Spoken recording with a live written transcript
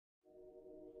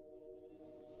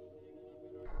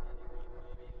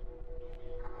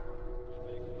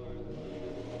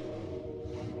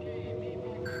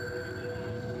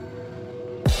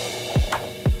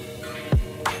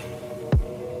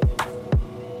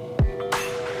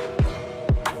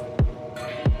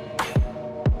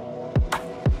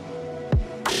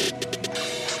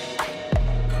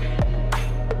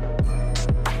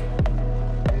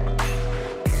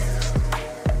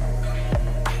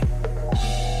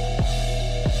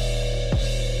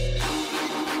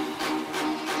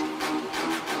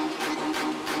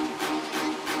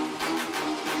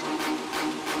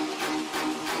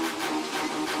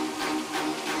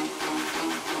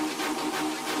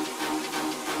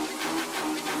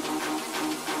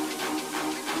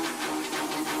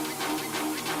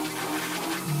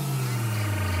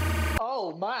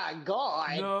my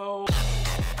God. No.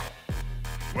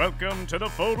 Welcome to the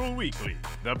FODL Weekly,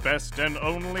 the best and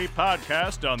only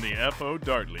podcast on the FO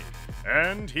League.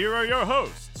 And here are your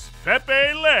hosts,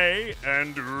 Pepe Lay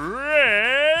and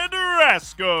Red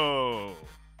Rascal.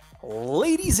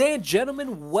 Ladies and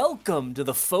gentlemen, welcome to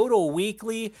the FODL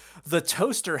Weekly. The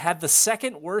Toaster had the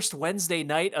second worst Wednesday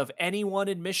night of anyone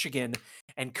in Michigan.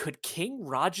 And could King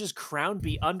Raj's crown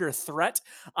be under threat?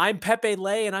 I'm Pepe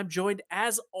Lay, and I'm joined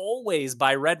as always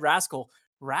by Red Rascal.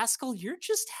 Rascal, you're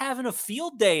just having a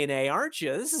field day in A, aren't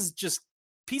you? This is just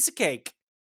piece of cake.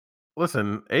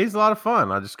 Listen, A's a lot of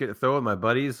fun. I just get to throw with my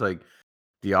buddies, like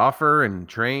the offer and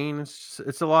train.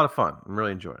 It's a lot of fun. I'm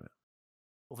really enjoying it.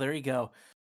 Well, there you go.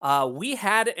 We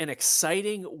had an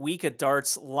exciting week of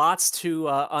darts, lots to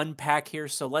unpack here,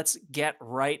 so let's get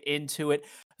right into it.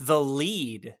 The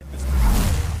lead.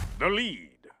 The lead.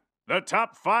 The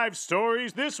top 5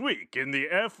 stories this week in the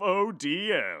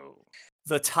FODL.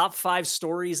 The top 5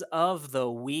 stories of the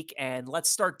week, and let's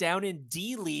start down in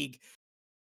D League.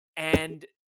 And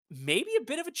maybe a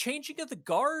bit of a changing of the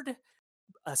guard,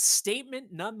 a statement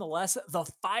nonetheless. The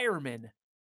Fireman,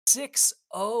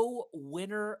 6-0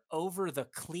 winner over the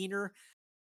Cleaner.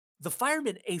 The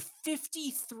Fireman, a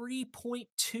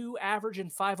 53.2 average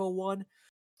in 501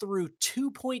 through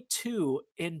 2.2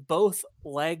 in both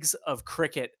legs of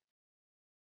cricket.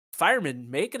 Fireman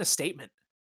making a statement.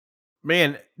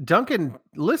 Man, Duncan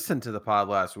listened to the pod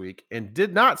last week and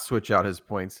did not switch out his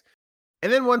points,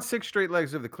 and then won 6 straight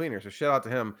legs of the Cleaner. So shout out to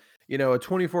him. You know, a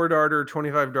 24 darter,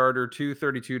 25 darter, 2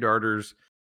 32 darters,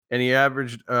 and he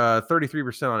averaged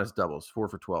 33% on his doubles, 4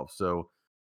 for 12. So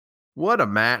what a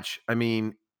match. I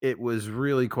mean, it was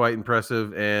really quite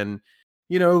impressive. And,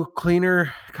 you know,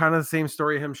 Cleaner, kind of the same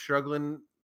story, him struggling.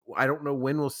 I don't know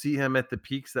when we'll see him at the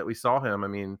peaks that we saw him. I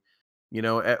mean, you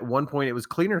know, at one point it was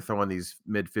Cleaner throwing these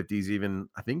mid 50s, even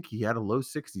I think he had a low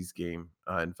 60s game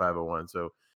in 501.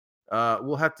 So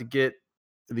we'll have to get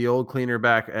the old Cleaner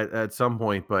back at some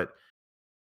point. But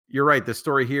you're right. The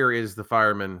story here is the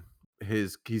Fireman.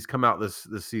 He's come out this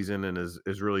season and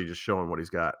is really just showing what he's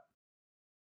got.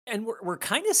 And we're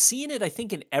kind of seeing it, I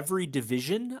think, in every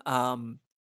division.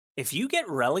 If you get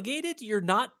relegated, you're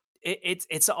not.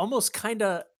 It's almost kind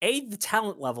of the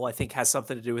talent level, I think, has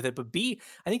something to do with it. But B,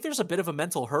 I think there's a bit of a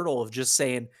mental hurdle of just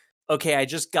saying, okay, I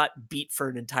just got beat for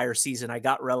an entire season. I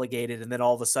got relegated, and then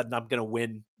all of a sudden I'm going to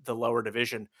win the lower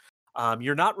division.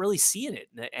 You're not really seeing it,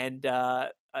 and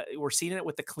we're seeing it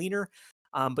with the Cleaner.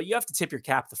 But you have to tip your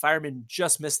cap. The Fireman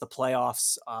just missed the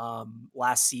playoffs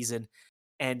last season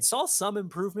and saw some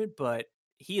improvement, but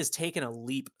he has taken a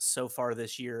leap so far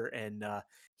this year, and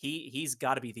he's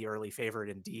got to be the early favorite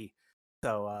in D.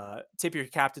 So tip your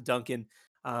cap to Duncan.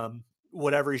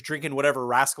 Whatever he's drinking, whatever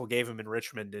Rascal gave him in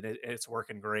Richmond, and it's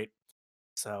working great.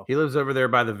 So He lives over there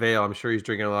by the Vale. I'm sure he's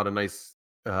drinking a lot of nice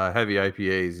heavy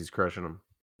IPAs. He's crushing them.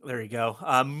 there you go.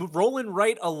 Rolling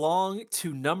right along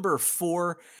to number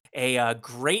 4, a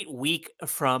great week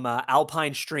from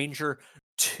Alpine Stranger.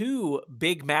 2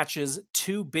 big matches,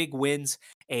 2 big wins,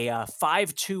 a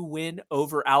 5-2 win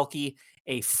over Alki,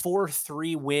 a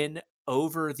 4-3 win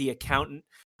over the Accountant.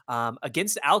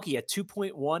 Against Alki, a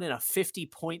 2.1 and a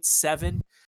 50.7.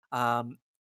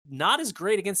 Not as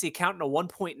great against the Accountant, a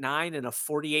 1.9 and a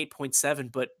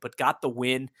 48.7, but got the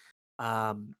win.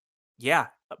 Yeah,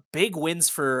 big wins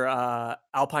for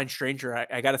Alpine Stranger.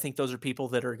 I got to think those are people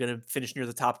that are going to finish near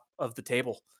the top of the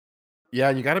table.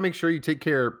 Yeah, you got to make sure you take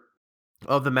care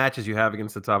of the matches you have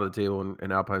against the top of the table,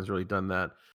 and Alpine's really done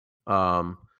that.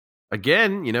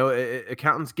 Again, you know,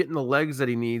 Accountant's getting the legs that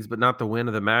he needs, but not the win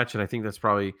of the match, and I think that's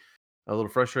probably a little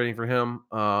frustrating for him.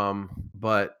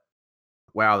 But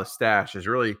wow, the Stash has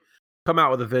really come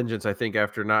out with a vengeance, I think,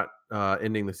 after not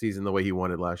ending the season the way he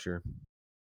wanted last year.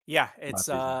 Yeah, it's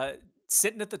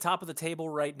sitting at the top of the table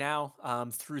right now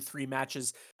through 3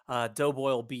 matches.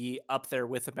 Doughboy will be up there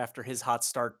with him after his hot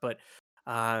start, but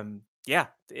yeah,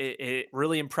 it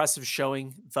really impressive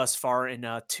showing thus far in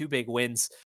 2 big wins.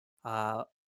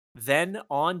 Then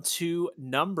on to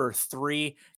number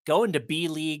 3, going to B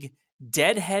League,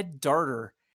 Deadhead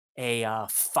Darter, a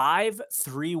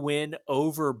 5-3 win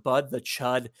over Bud the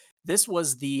Chud. This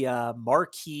was the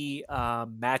marquee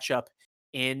matchup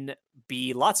in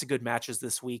B. Lots of good matches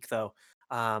this week, though.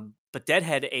 But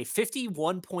Deadhead, a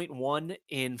 51.1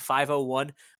 in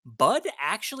 501. Bud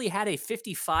actually had a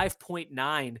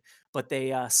 55.9, but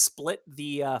they split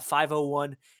the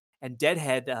 501, and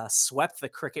Deadhead swept the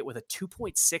cricket with a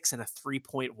 2.6 and a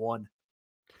 3.1.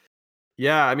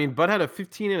 Yeah, I mean, Bud had a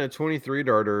 15 and a 23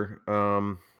 darter,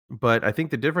 but I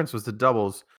think the difference was the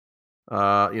doubles.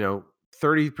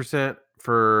 30%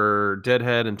 for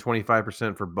Deadhead and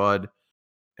 25% for Bud.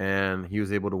 and he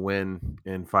was able to win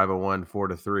in 501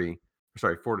 4-3.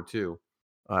 Sorry, 4-2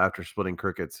 after splitting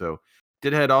cricket. So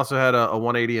Deadhead also had a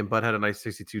 180 and Bud had a nice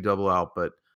 62 double out,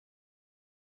 but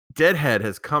Deadhead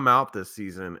has come out this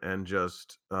season and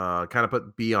just kind of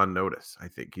put B on notice. I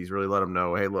think he's really let him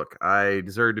know, hey, look, I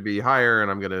deserve to be higher,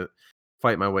 and I'm going to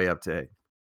fight my way up to A.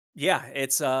 Yeah,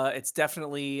 it's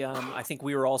definitely I think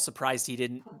we were all surprised he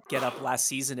didn't get up last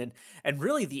season, and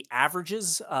really the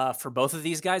averages for both of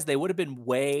these guys, they would have been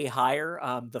way higher.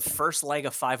 The first leg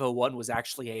of 501 was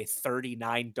actually a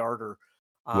 39 darter.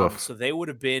 Woof. So they would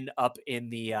have been up in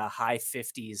the high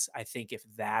 50s, I think, if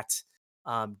that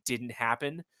didn't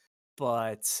happen.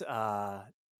 But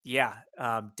yeah,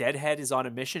 Deadhead is on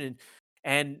a mission,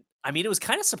 and I mean, it was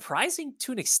kind of surprising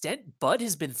to an extent. Bud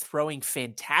has been throwing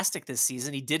fantastic this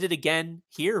season. He did it again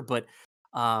here, but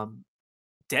um,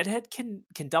 Deadhead can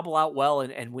double out well,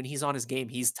 and when he's on his game,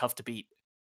 he's tough to beat.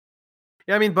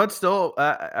 Yeah, I mean, Bud's still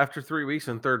after 3 weeks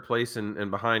in third place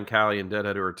and behind Callie and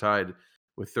Deadhead, who are tied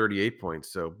with 38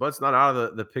 points. So Bud's not out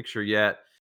of the picture yet.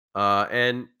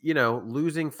 And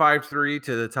losing 5-3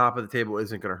 to the top of the table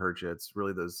isn't going to hurt you. It's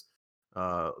really those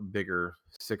bigger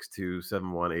 6-2,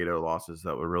 7-1, 8-0 losses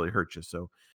that would really hurt you. So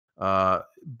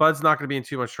Bud's not going to be in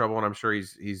too much trouble, and I'm sure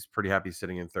he's pretty happy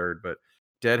sitting in third. But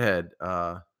Deadhead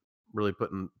really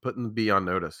putting the B on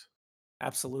notice.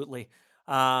 Absolutely.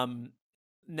 Um,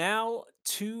 Now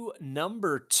to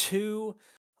number two,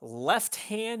 Left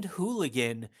Hand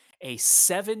Hooligan, a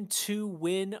 7-2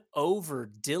 win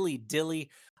over Dilly Dilly,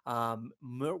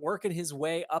 working his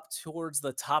way up towards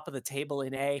the top of the table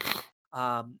in A.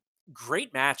 Um,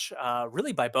 Great match,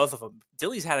 really by both of them.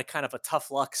 Dilly's had a kind of a tough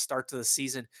luck start to the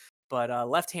season, but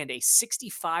Left Hand a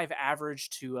 65 average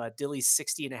to Dilly's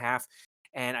 60 and a half.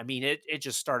 And I mean, it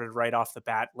just started right off the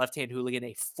bat. Left Hand Hooligan,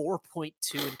 a 4.2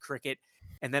 in cricket,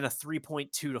 and then a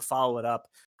 3.2 to follow it up.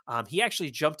 He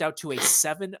actually jumped out to a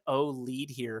 7-0 lead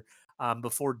here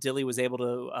before Dilly was able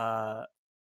to.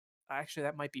 Actually,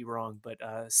 that might be wrong, but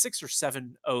 6 or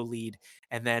 7-0 lead,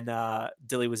 and then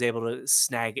Dilly was able to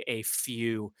snag a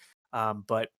few.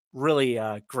 But really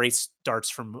great starts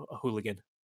from Hooligan.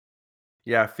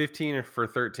 Yeah, 15 for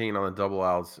 13 on the double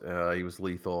outs. He was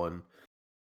lethal. And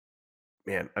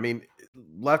man, I mean,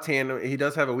 left hand, he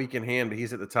does have a weakened hand, but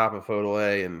he's at the top of FODL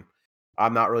A. And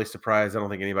I'm not really surprised. I don't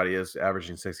think anybody is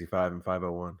averaging 65 and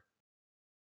 501.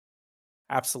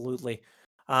 Absolutely.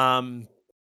 Um,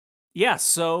 Yeah,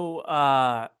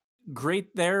 so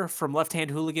great there from Left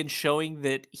Hand Hooligan showing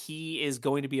that he is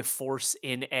going to be a force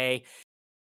in A.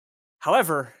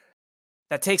 However,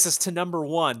 that takes us to number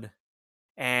one.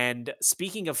 And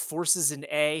speaking of forces in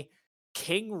A,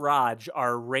 King Raj,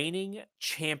 our reigning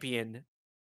champion,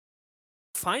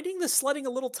 finding the sledding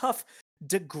a little tough.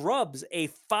 DeGrubs, a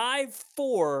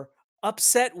 5-4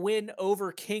 upset win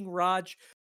over King Raj.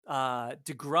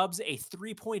 DeGrubs, a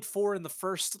 3.4 in the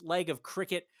first leg of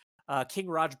cricket. King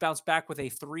Raj bounced back with a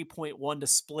 3.1 to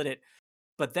split it.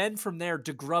 But then from there,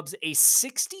 DeGrubs, a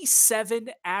 67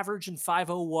 average in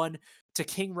 501 to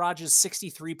King Raj's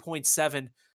 63.7.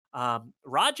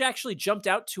 Raj actually jumped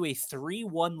out to a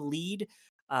 3-1 lead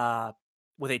uh,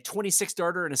 with a 26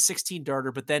 darter and a 16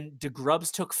 darter, but then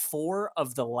DeGrubs took 4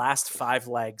 of the last 5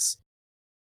 legs.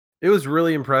 It was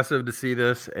really impressive to see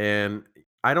this. And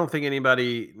I don't think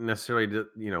anybody necessarily,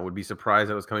 would be surprised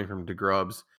that it was coming from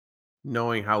DeGrubs,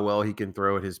 knowing how well he can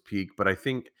throw at his peak. But I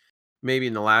think maybe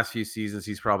in the last few seasons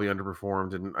he's probably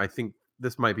underperformed, and I think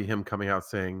this might be him coming out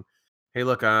saying, "Hey,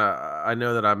 look, I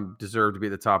know that I'm deserved to be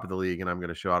at the top of the league, and I'm going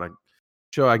to show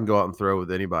I can go out and throw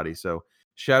with anybody." So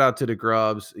shout out to the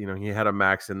Grubs. He had a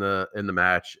max in the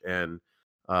match, and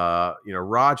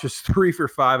Raj was 3 for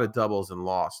 5 at doubles and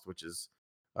lost, which is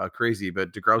crazy.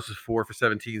 But DeGrubs was 4 for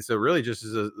 17. So really, just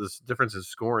as this difference in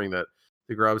scoring that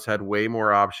the Grubs had way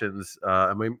more options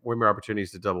and way more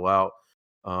opportunities to double out,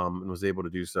 and was able to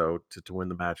do so to win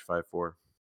the match 5-4.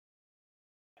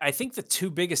 I think the two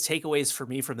biggest takeaways for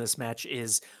me from this match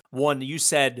is one, you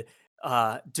said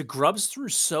DeGrubs threw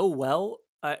so well.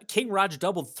 King Raj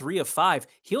doubled 3 of 5.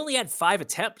 He only had 5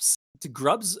 attempts.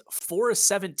 DeGrubs 4 of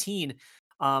 17,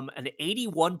 an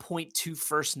 81.2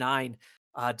 first nine.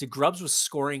 DeGrubs was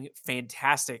scoring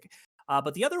fantastic.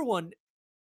 But the other one,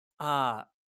 uh,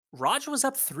 Raj was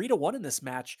up 3-1 in this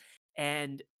match,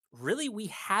 and really, we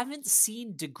haven't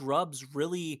seen DeGrubs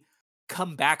really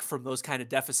come back from those kind of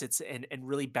deficits and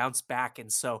really bounce back.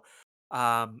 And so,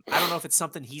 I don't know if it's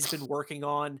something he's been working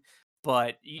on,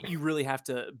 but you really have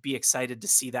to be excited to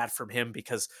see that from him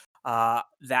because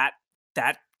that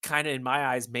kind of, in my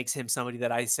eyes, makes him somebody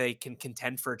that I say can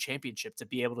contend for a championship. To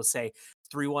be able to say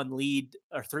 3-1 lead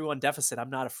or 3-1 deficit, I'm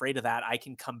not afraid of that. I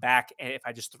can come back if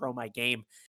I just throw my game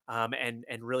and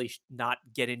really not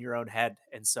get in your own head.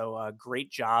 And so,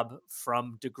 great job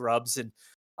from DeGrubs, and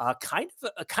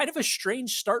kind of a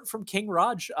strange start from King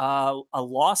Raj, a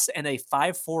loss and a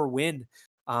 5-4 win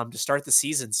to start the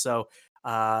season. So,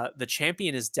 the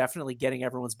champion is definitely getting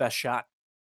everyone's best shot.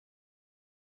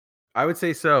 I would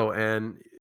say so. And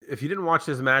if you didn't watch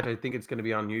this match, I think it's going to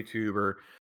be on YouTube, or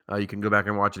you can go back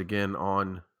and watch it again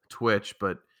on Twitch.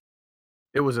 But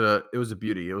it was a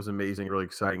beauty. It was amazing, really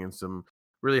exciting, and some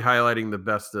really highlighting the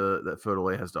best that Photo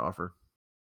has to offer.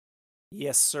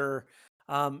 Yes, sir.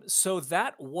 So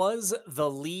that was the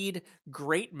lead.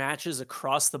 Great matches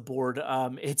across the board.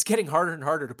 It's getting harder and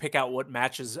harder to pick out what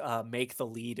matches make the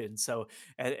lead, and so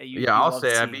Yeah, you I'll love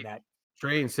say I seeing beat that.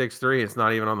 Train 6-3. It's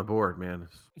not even on the board, man.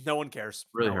 It's No one cares.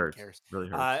 really No one hurts. cares. Really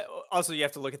hurts. Also, you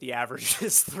have to look at the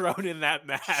averages thrown in that Shh,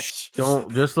 match.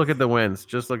 don't just look at the wins.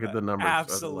 Just look at the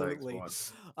numbers of the legs. Come Absolutely.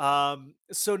 on.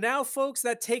 So now, folks,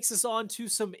 that takes us on to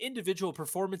some individual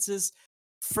performances.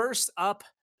 First up,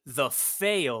 the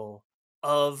fail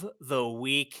of the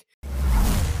week.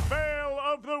 Fail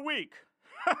of the week.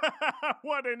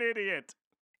 What an idiot.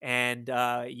 And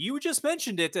you just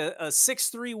mentioned it, a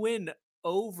 6-3 win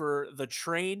over the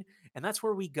train. And that's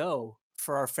where we go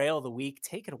for our fail of the week.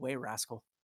 Take it away, Rascal.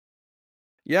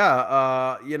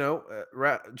 Yeah,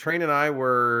 Train and I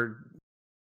were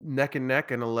neck and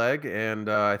neck in a leg, and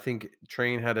I think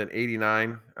Train had an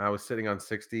 89. I was sitting on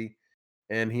 60,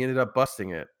 and he ended up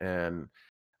busting it. And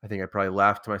I think I probably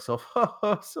laughed to myself,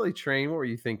 "Oh, silly Train, what were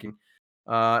you thinking?"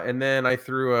 And then I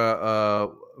threw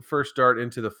a first dart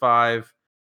into the five.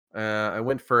 I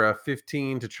went for a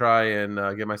 15 to try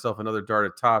and get myself another dart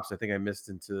at tops. I think I missed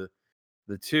into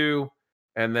the two,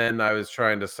 and then I was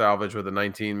trying to salvage with a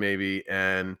 19 maybe,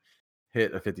 and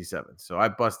hit a 57. So I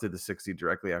busted the 60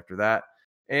 directly after that,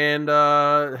 and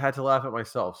had to laugh at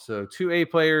myself. So two A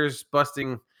players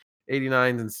busting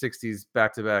 89s and 60s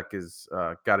back to back is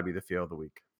got to be the fail of the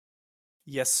week.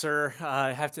 Yes, sir.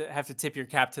 Have to tip your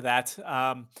cap to that.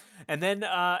 And then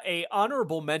a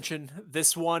honorable mention.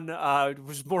 This one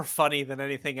was more funny than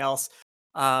anything else.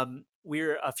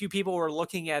 We're a few people were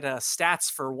looking at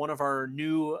stats for one of our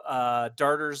new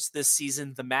darters this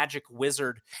season, the Magic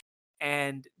Wizard,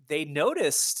 and they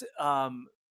noticed some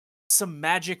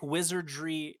magic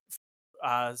wizardry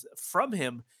from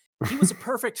him. He was a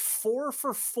perfect 4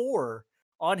 for 4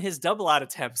 on his double out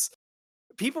attempts.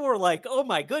 People were like, "Oh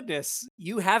my goodness,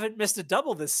 you haven't missed a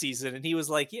double this season." And he was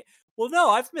like, "Yeah, well, no,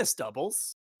 I've missed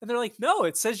doubles." And they're like, "No,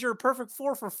 it says you're a perfect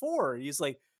 4 for 4." He's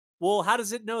like, "Well, how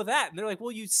does it know that?" And they're like,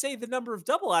 "Well, you say the number of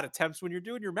double out attempts when you're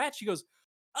doing your match." He goes,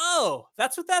 "Oh,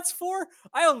 that's what that's for?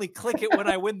 I only click it when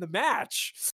I win the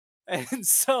match." And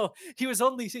so he was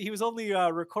only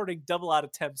recording double out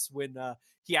attempts when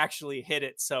he actually hit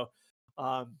it. So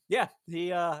yeah,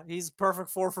 he's perfect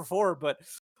 4 for 4, but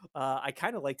I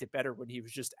kind of liked it better when he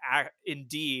was just in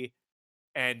D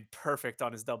and perfect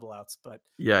on his double outs. But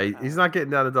Yeah, he's uh, not getting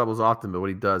down to doubles often, but when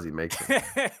he does, he makes them.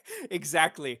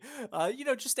 exactly,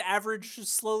 just average,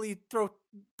 just slowly throw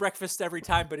breakfast every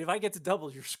time. But if I get to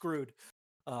double, you're screwed.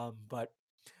 But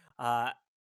uh,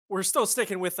 we're still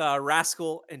sticking with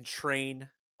Rascal and Train,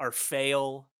 our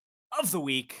fail of the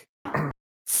week.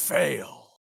 Fail.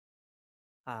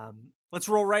 Let's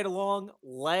roll right along.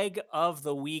 Leg of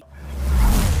the week.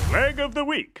 Leg of the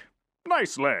week.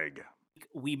 Nice leg.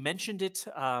 We mentioned it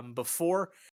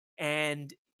before,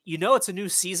 and it's a new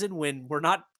season when we're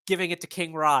not giving it to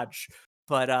King Raj,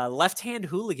 but Left Hand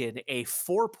Hooligan, a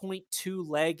 4.2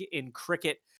 leg in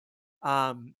cricket.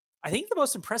 I think the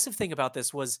most impressive thing about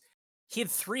this was he had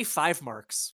 3 5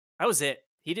 marks. That was it.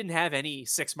 He didn't have any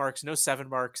 6 marks, no 7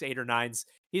 marks, 8 or 9s.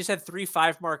 He just had 3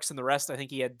 5 marks, and the rest I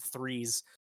think he had threes.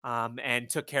 And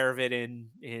took care of it in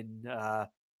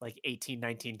like 18,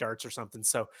 19 darts or something.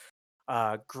 So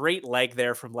great leg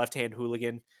there from Left Hand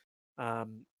Hooligan.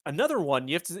 Another one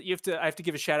I have to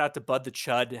give a shout out to Bud the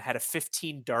Chud. Had a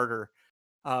 15 darter,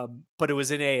 but it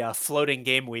was in a floating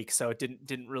game week, so it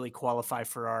didn't really qualify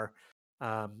for our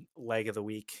leg of the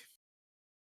week.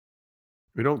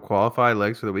 We don't qualify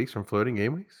legs for the weeks from floating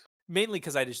game weeks. Mainly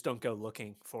because I just don't go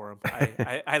looking for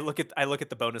them. I look at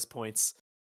the bonus points,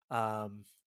 um,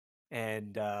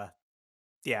 and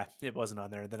yeah, it wasn't on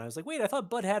there. Then I was like, wait, I thought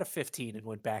Bud had a 15, and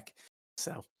went back.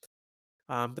 So,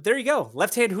 but there you go,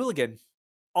 Left Hand Hooligan,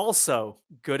 also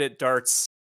good at darts.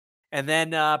 And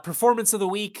then performance of the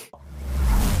week.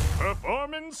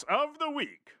 Performance of the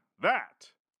week. That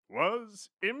was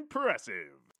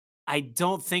impressive. I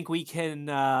don't think we can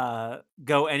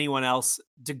go anyone else.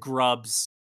 DeGrubs,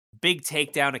 big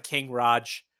takedown of King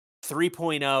Raj,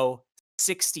 3.0,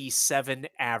 67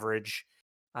 average.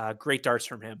 Great darts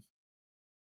from him.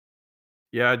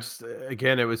 Yeah, just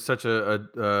again, it was such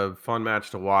a fun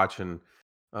match to watch, and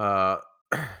uh,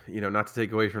 not to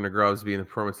take away from the Grubs being the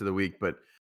performance of the week, but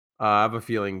I have a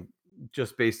feeling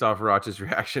just based off Raj's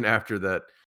reaction after that,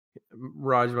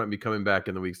 Raj might be coming back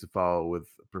in the weeks to follow with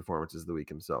performances of the week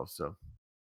himself. So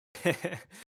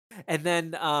And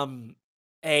then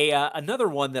a another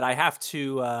one that I have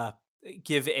to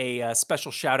give a,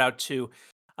 special shout out to.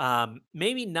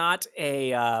 Maybe not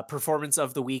a performance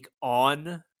of the week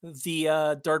on the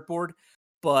dartboard,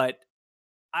 but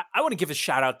I want to give a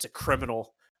shout out to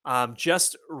Criminal.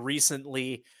 Just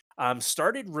recently,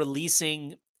 started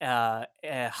releasing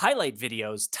highlight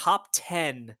videos, top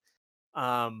 10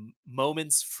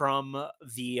 moments from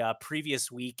the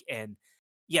previous week, and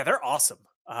yeah, they're awesome.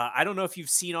 I don't know if you've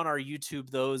seen on our YouTube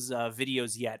those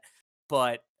videos yet,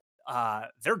 but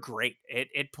they're great.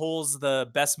 It pulls the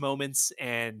best moments,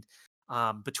 and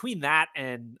between that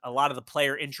and a lot of the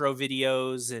player intro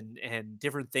videos and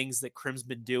different things that Crim's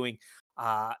been doing,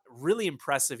 really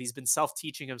impressive. He's been self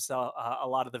teaching himself a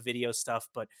lot of the video stuff,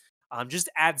 but just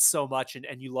adds so much,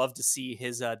 and you love to see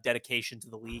his dedication to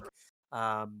the league,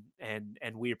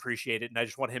 and we appreciate it. And I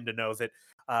just want him to know that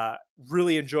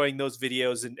really enjoying those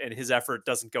videos, and his effort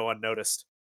doesn't go unnoticed.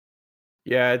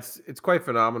 yeah, it's quite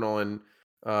phenomenal, and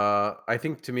I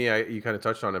think to me, you kind of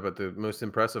touched on it, but the most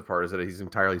impressive part is that he's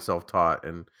entirely self taught.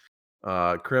 And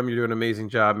Krim, you're doing an amazing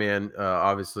job, man.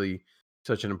 Obviously,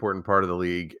 such an important part of the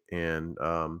league, and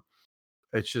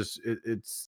it's just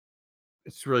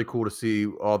it's really cool to see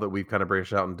all that we've kind of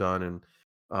branched out and done. And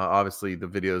obviously, the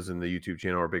videos and the YouTube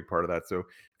channel are a big part of that. So if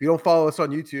you don't follow us on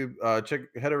YouTube,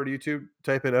 head over to YouTube,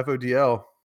 type in FODL,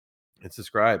 and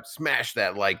subscribe. Smash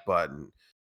that like button.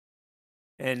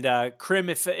 And Krim,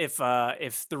 if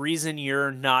the reason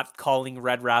you're not calling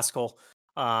Red Rascal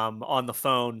on the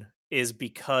phone is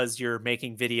because you're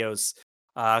making videos,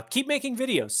 keep making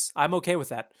videos. I'm okay with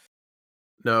that.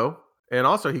 No, and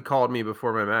also he called me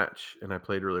before my match, and I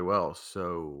played really well.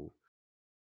 So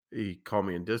he called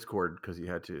me in Discord because he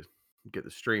had to get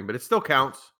the stream, but it still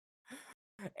counts.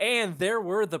 And there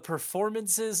were the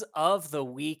performances of the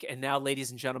week. And now,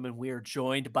 ladies and gentlemen, we are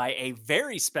joined by a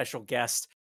very special guest.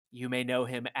 You may know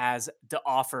him as the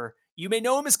Offer. You may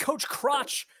know him as Coach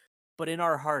Crotch, but in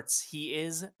our hearts, he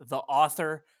is the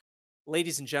author.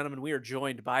 Ladies and gentlemen, we are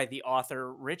joined by the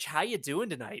author. Rich, how you doing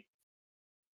tonight?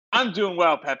 I'm doing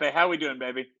well, Pepe. How we doing,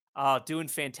 baby? Doing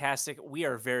fantastic. We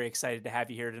are very excited to have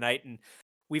you here tonight, and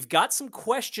we've got some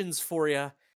questions for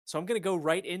you. So I'm going to go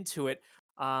right into it.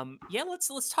 Yeah,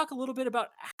 let's talk a little bit about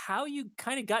how you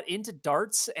kind of got into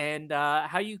darts and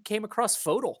how you came across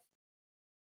FODL.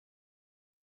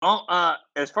 Well,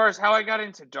 as far as how I got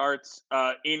into darts,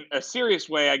 in a serious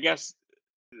way, I guess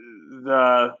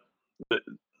the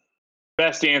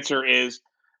best answer is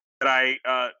that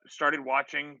I started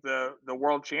watching the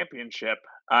World Championship.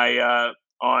 I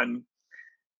on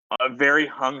a very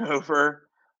hungover,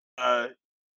 uh,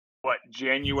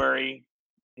 January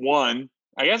 1.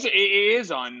 I guess it is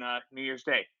on New Year's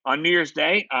Day. On New Year's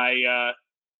Day, I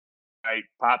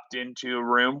popped into a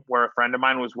room where a friend of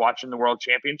mine was watching the World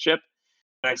Championship.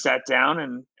 I sat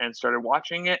down and started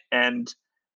watching it, and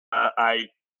I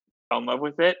fell in love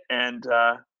with it. And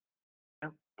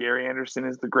Gary Anderson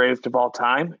is the greatest of all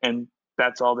time, and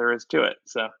that's all there is to it.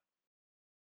 So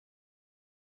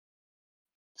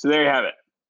there you have it.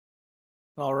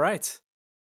 All right.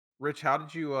 Rich, how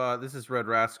did you this is Red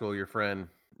Rascal, your friend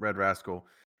Red Rascal.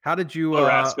 How did you Hello,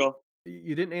 Rascal.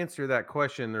 you didn't answer that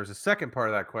question. There's a second part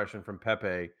of that question from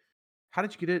Pepe.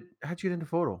 How'd you get into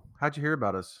photo? How'd you hear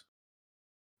about us?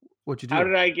 What'd you How do?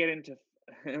 did I get into?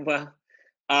 Well,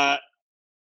 uh,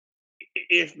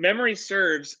 if memory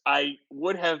serves, I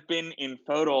would have been in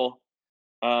FODL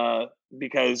uh,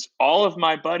 because all of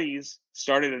my buddies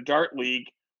started a dart league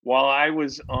while I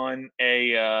was on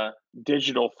a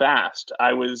digital fast.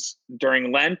 I was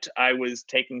during Lent. I was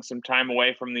taking some time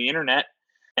away from the internet,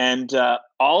 and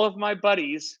all of my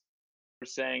buddies were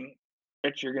saying,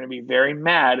 "Rich, you're going to be very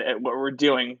mad at what we're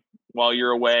doing while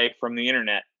you're away from the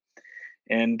internet."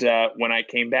 And when I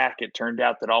came back, it turned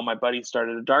out that all my buddies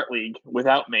started a dart league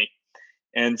without me,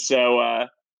 and so I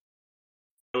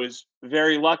was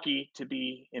very lucky to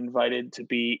be invited to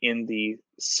be in the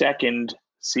second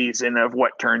season of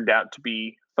what turned out to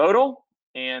be FODL,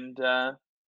 and I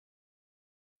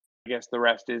guess the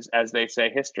rest is, as they say,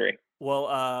 history.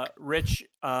 Well, Rich,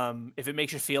 if it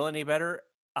makes you feel any better,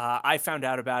 I found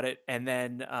out about it and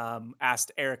then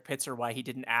asked Eric Pitzer why he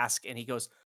didn't ask, and he goes,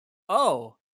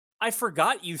 "Oh, I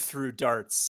forgot you threw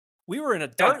darts. We were in a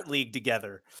Yeah, dart league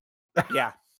together."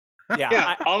 Yeah, yeah.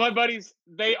 yeah. All my buddies,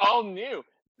 they all knew.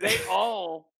 They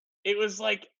all. It was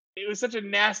like it was such a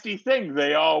nasty thing.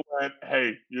 They all went,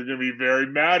 "Hey, you're gonna be very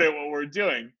mad at what we're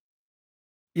doing."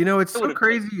 You know, it's I would so have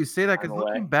crazy taken you say that time because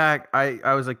looking away. back,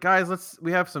 I was like, guys,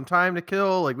 we have some time to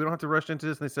kill. Like, we don't have to rush into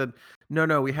this. And they said,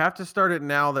 no, we have to start it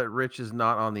now that Rich is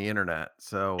not on the internet.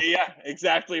 So Yeah,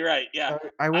 exactly right. Yeah,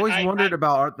 I've always I I wondered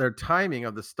about their timing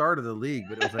of the start of the league,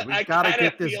 but it was like, we I got to kind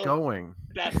of get this feel going.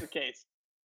 that's the case.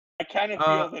 I kind of Uh,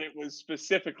 feel that it was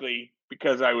specifically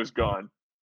because I was gone.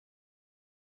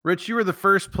 Rich, you were the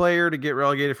first player to get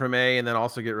relegated from A and then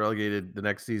also get relegated the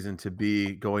next season to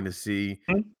B, going to C.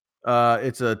 Mhm.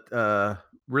 It's a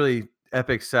really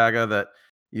epic saga that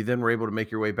you then were able to make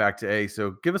your way back to A.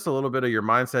 So give us a little bit of your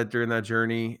mindset during that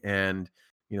journey, and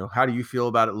how do you feel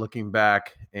about it looking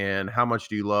back, and how much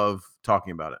do you love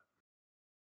talking about it?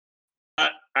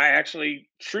 I actually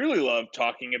truly love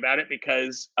talking about it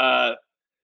because I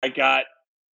got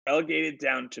relegated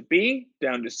down to B,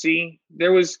 down to C.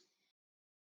 There was,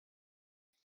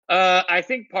 I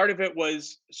think, part of it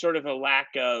was sort of a lack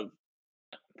of,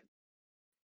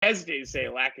 I hesitate to say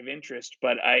a lack of interest,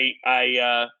 but I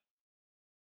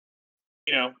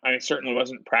certainly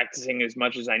wasn't practicing as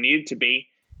much as I needed to be,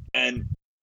 and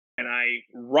I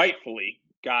rightfully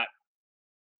got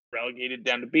relegated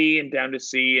down to B and down to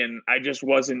C, and I just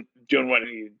wasn't doing what I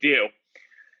needed to do.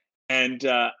 And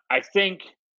I think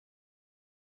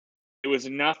it was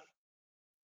enough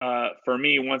for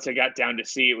me once I got down to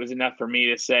C. It was enough for me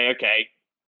to say, okay,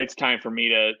 it's time for me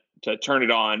to turn it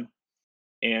on,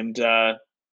 and I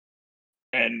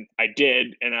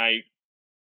did, and I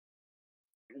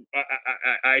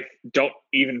don't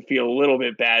even feel a little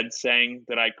bit bad saying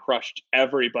that I crushed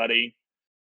everybody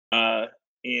uh,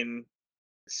 in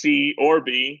C or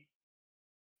B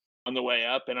on the way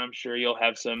up, and I'm sure you'll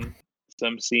have some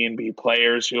C and B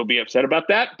players who'll be upset about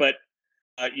that, but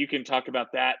you can talk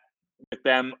about that with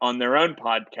them on their own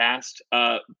podcast.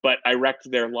 But I wrecked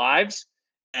their lives,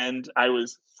 and I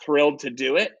was thrilled to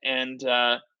do it, and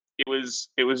it was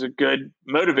a good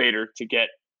motivator to get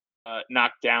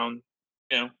knocked down,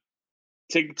 you know,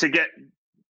 to get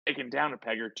taken down a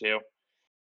peg or two,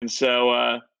 and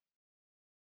so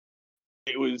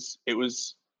it was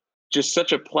just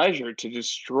such a pleasure to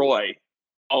destroy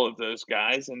all of those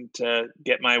guys and to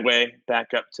get my way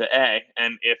back up to A.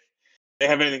 And if they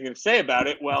have anything to say about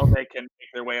it, well, they can make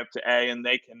their way up to A and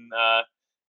they can,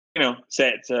 say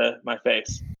it to my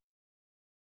face.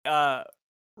 Uh,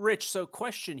 Rich, so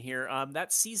question here.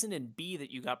 That season in B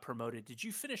that you got promoted, did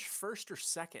you finish first or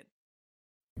second?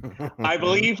 I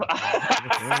believe.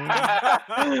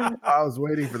 I was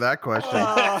waiting for that question.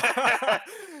 Uh,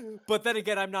 but then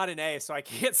again, I'm not an A, so I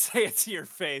can't say it to your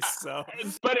face. So,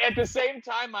 But at the same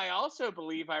time, I also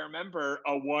believe I remember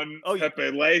a one oh,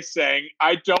 Pepe Lay saying,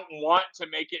 "I don't want to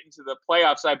make it into the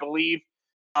playoffs." I believe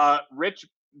Rich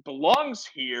belongs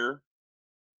here.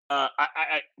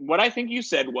 What I think you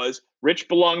said was Rich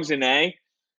belongs in A.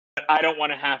 But I don't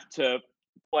want to have to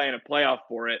play in a playoff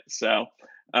for it. So,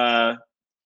 I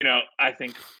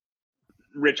think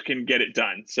Rich can get it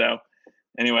done. So,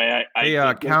 anyway, I Hey,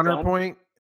 did get it done.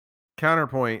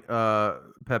 counterpoint,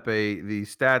 Pepe, the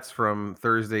stats from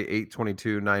Thursday,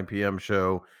 8:22, 9 p.m.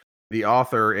 show the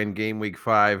author in game week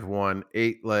 5 won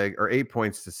 8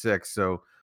 points to 6, so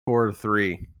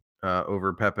 4-3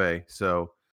 over Pepe.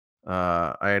 So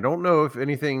I don't know if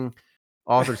anything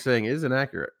author's saying is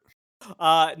inaccurate.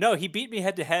 no, he beat me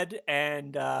head to head,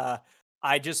 and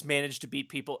I just managed to beat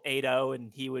people 8-0,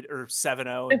 and he would, or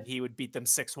 7-0, and he would beat them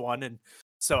 6-1, and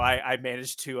so I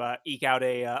managed to eke out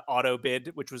a auto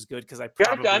bid, which was good because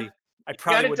Got it done. I You got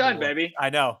probably it wouldn't have done, won. baby. I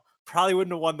know, probably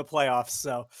wouldn't have won the playoffs.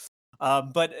 So,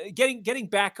 but getting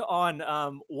back on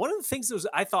one of the things that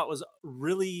I thought was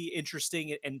really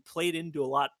interesting and played into a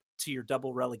lot to your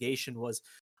double relegation was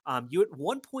you at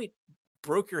one point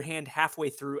broke your hand halfway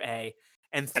through A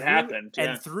and It happened.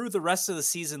 Yeah. through the rest of the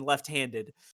season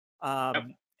left-handed. Yep.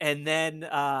 And then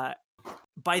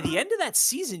by the end of that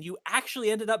season, you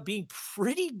actually ended up being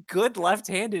pretty good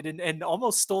left-handed and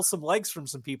almost stole some legs from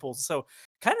some people. So,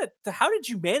 kind of, how did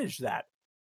you manage that?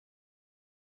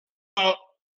 Well,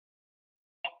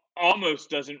 almost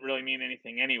doesn't really mean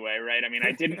anything anyway, right? I mean,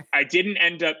 I didn't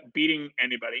end up beating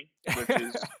anybody, which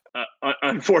is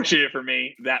unfortunate for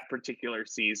me that particular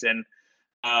season.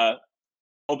 Uh,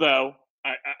 Although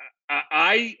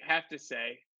I have to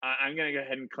say, I'm going to go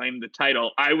ahead and claim the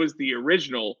title. I was the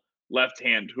original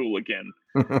left-hand hooligan.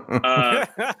 Uh,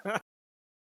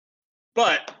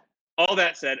 but all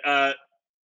that said,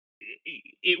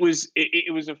 it was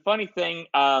a funny thing.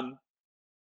 Trying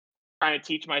to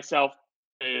teach myself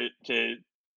to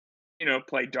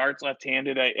play darts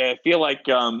left-handed. I feel like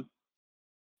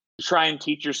try and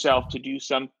teach yourself to do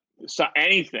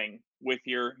anything with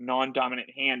your non-dominant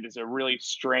hand is a really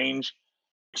strange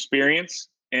experience.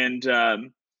 And I,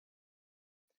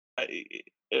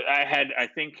 I had, I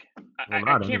think, Well, I not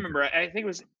can't anything. remember. I think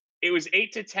it was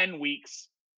 8 to 10 weeks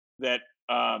that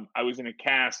I was in a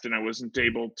cast and I wasn't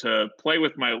able to play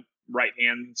with my right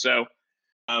hand. So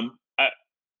um, I,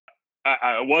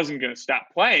 I wasn't going to stop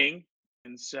playing,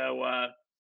 and so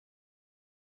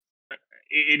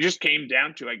it just came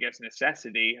down to, I guess,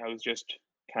 necessity. I was just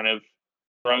kind of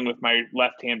throwing with my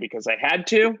left hand because I had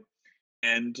to,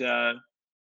 and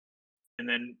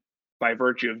then by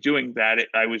virtue of doing that,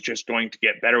 I was just going to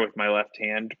get better with my left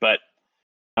hand. But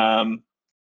um,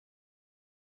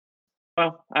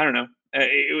 well, I don't know.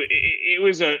 It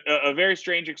was a very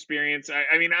strange experience.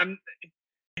 I mean, I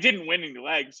didn't win any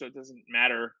legs, so it doesn't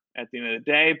matter at the end of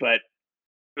the day. But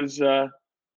it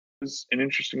was an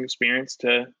interesting experience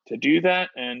to do that,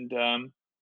 and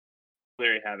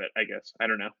there you have it. I guess I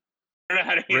don't know. I don't know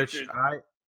how to answer Rich,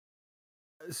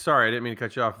 it. sorry, I didn't mean to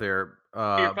cut you off there.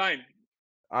 You're fine.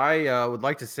 I would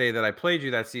like to say that I played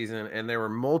you that season, and there were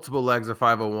multiple legs of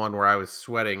 501 where I was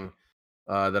sweating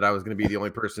that I was going to be the only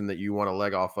person that you want a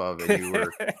leg off of, and you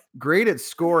were great at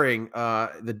scoring.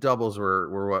 The doubles were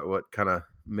what kind of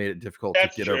made it difficult to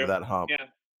That's get over true. that hump. Yeah,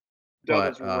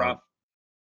 doubles But were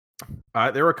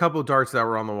rough. there were a couple of darts that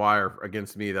were on the wire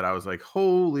against me that I was like,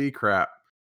 "Holy crap!"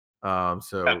 Yeah.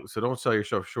 So don't sell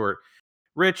yourself short.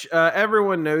 Rich,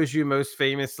 everyone knows you most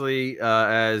famously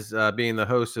as being the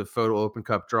host of Photo Open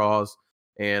Cup draws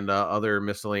and other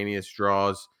miscellaneous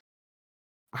draws.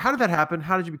 How did that happen?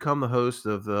 How did you become the host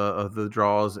of the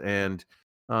draws? And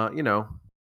you know,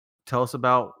 tell us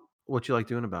about what you like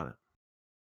doing about it.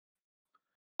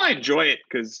 I enjoy it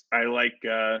because I like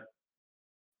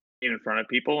being in front of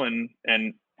people and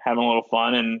having a little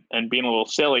fun and being a little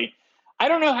silly. I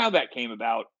don't know how that came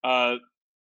about. I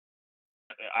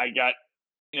got,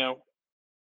 you know,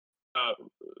 uh,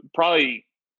 probably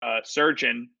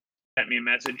surgeon sent me a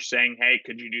message saying, "Hey,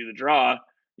 could you do the draw?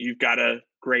 You've got a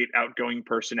great outgoing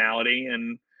personality,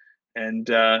 and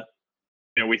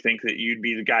we think that you'd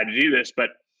be the guy to do this." But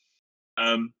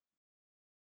um,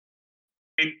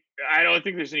 and I don't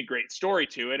think there's any great story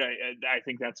to it. I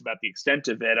think that's about the extent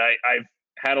of it. I've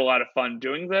had a lot of fun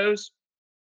doing those.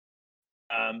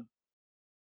 Um,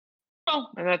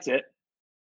 well, and that's it.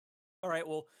 All right.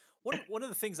 Well, one of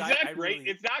the things It's I not great. really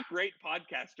It's not great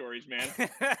podcast stories, man. Wait,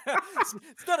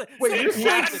 not you're a saying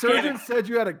classic. Surgeon said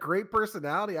you had a great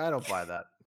personality? I don't buy that.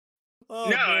 Oh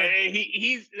No, man,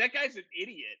 he's that guy's an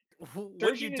idiot. what you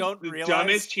Surgeon is don't the realize,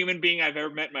 dumbest human being I've ever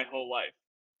met in my whole life.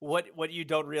 what you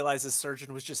don't realize is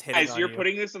Surgeon was just hitting Guys, on you're you.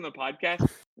 putting this on the podcast?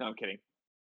 No, I'm kidding.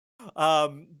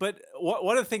 But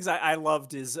one of the things I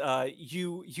loved is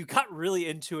you got really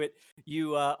into it.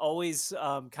 You always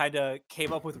kind of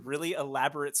came up with really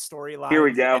elaborate Here we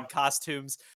storylines go. and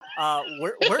costumes.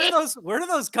 Where do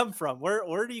those come from?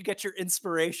 Where do you get your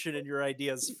inspiration and your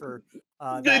ideas for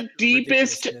that The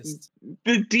deepest, ridiculousness?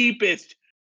 the deepest,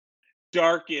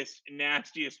 darkest,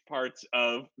 nastiest parts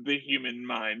of the human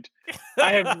mind.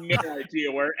 I have no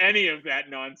idea where any of that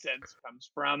nonsense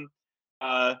comes from.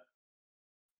 Uh,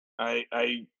 I,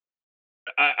 I,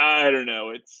 I don't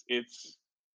know.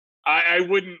 I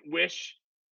wouldn't wish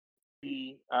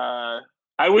the, I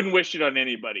wouldn't wish it on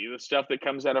anybody. The stuff that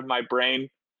comes out of my brain.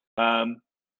 Um,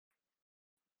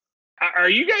 are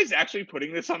you guys actually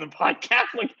putting this on the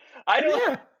podcast? Like, I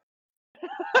don't.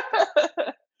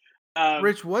 Yeah. Um,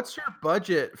 Rich, what's your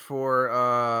budget for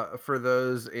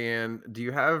those, and do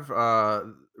you have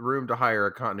room to hire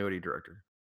a continuity director?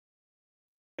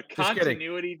 a Just kidding.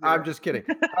 continuity. I'm just kidding.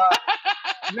 Uh,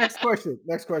 next question.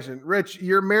 Next question. Rich,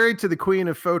 you're married to the queen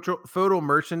of photo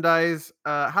merchandise.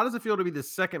 How does it feel to be the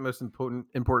second most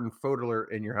important photoler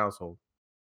in your household?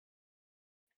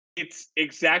 It's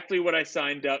exactly what I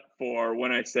signed up for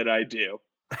when I said I do.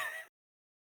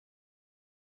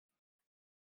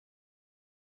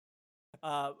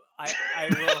 I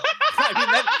will. I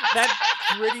mean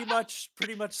that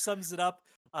pretty much sums it up.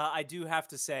 I do have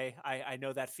to say I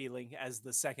know that feeling as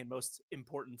the second most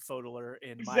important photoler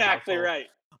in my Exactly household.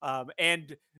 right.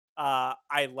 And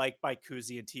I like my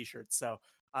koozie and t-shirts. So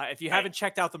if you Right. haven't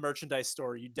checked out the merchandise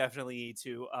store, you definitely need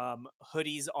to.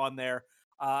 Hoodies on there.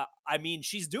 I mean,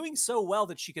 she's doing so well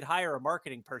that she could hire a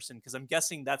marketing person because I'm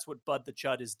guessing that's what Bud the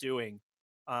Chud is doing.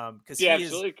 Because She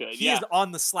absolutely could. he is Yeah.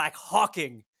 on the Slack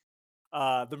hawking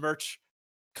the merch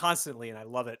constantly, and I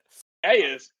love it. Yeah, he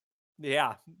is.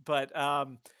 Yeah, but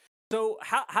so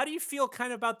how do you feel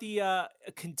kind of about the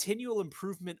continual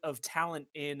improvement of talent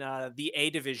in the A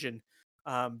division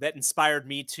that inspired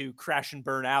me to crash and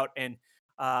burn out and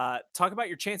talk about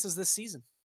your chances this season?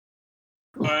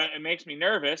 It makes me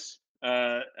nervous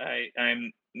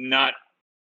I'm not.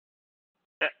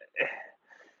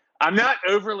 I'm not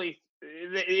overly.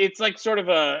 It's like sort of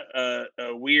a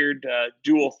weird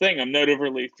dual thing. I'm not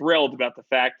overly thrilled about the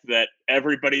fact that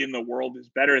everybody in the world is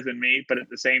better than me, but at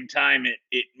the same time,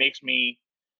 it makes me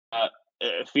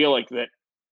feel like that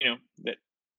that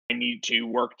I need to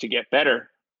work to get better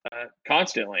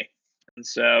constantly. And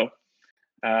so,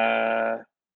 a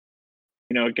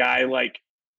guy like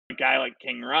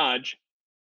King Raj,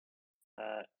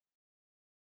 I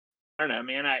don't know,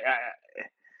 man.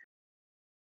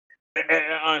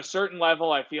 On a certain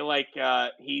level, I feel like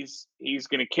he's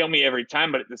going to kill me every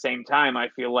time. But at the same time, I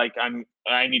feel like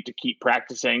I need to keep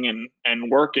practicing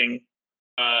and working.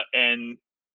 And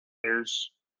there's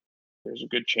a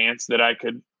good chance that I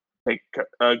could take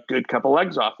a good couple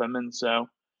legs off him. And so,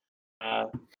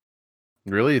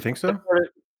 Really, you think so?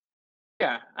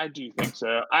 yeah, I do think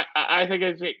so. I think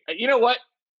I think you know what,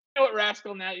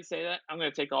 Rascal. Now you say that, I'm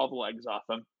going to take all the legs off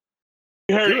him.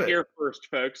 You heard Do it it. here first,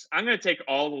 folks. I'm going to take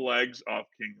all the legs off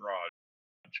King Raj.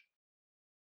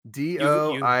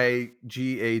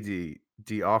 DOIGAD.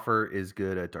 The offer is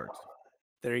good at darts.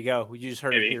 There you go. You just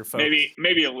heard it here, folks.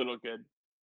 Maybe a little good.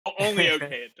 Only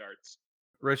okay at darts.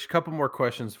 Rich, a couple more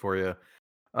questions for you.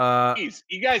 Jeez,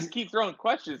 you guys keep throwing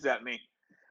questions at me.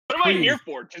 What am I here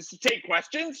for? Just to take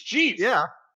questions? Jeez. Yeah,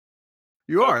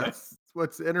 you are. Okay. That's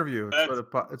what's the interview.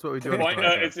 It's what we do.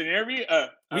 It's an interview.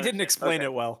 We didn't explain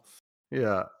it well.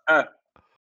 Yeah. Did you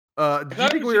thought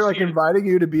think it we was were just like inviting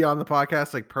you to be on the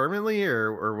podcast like permanently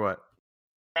or what?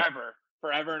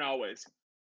 Forever and always.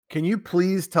 Can you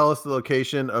please tell us the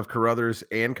location of Carruthers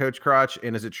and Coach Crotch?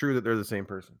 And is it true that they're the same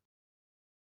person?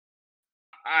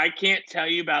 I can't tell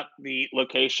you about the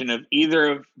location of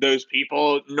either of those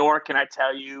people, nor can I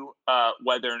tell you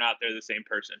whether or not they're the same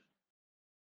person.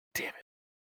 Damn it.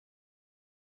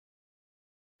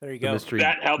 There you go.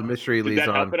 That help? The mystery Did leads that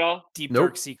on. help at all? Deep Nope.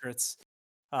 dark secrets.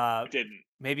 Didn't.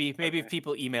 Maybe Okay. if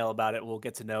people email about it, we'll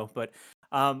get to know. But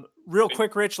real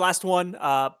quick, Rich, last one.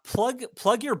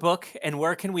 Plug your book, and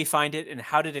where can we find it, and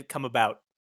how did it come about?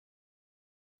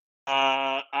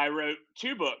 I wrote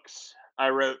 2 books. I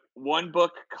wrote one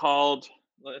book called,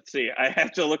 let's see, I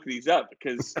have to look these up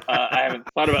because I haven't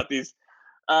thought about these.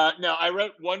 No, I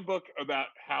wrote one book about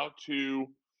how to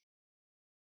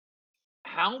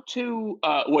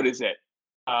what is it?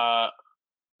 I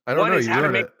don't One know. is You how to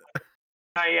wrote make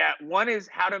it. one is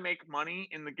how to make money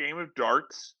in the game of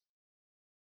darts,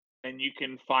 and you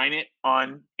can find it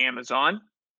on Amazon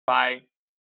by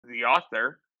the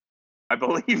author. I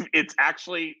believe it's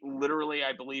actually literally,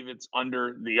 I believe it's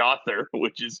under the author,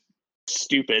 which is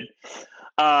stupid.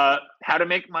 How to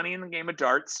make money in the game of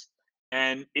darts.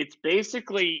 And it's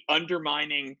basically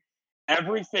undermining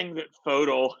everything that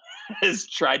FODL has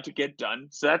tried to get done.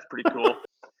 So that's pretty cool.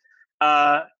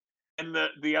 And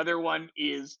the other one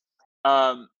is,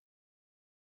 what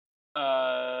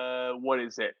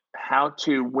is it? How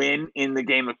to win in the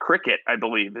game of cricket, I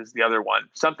believe, is the other one.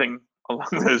 Something along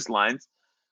those lines.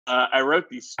 I wrote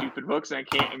these stupid books and I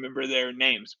can't remember their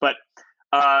names, but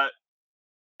how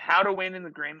to win in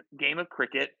the game of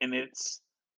cricket, and it's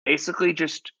basically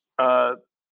just Oh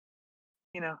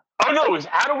no, it was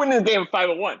how to win in the game of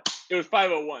 501. It was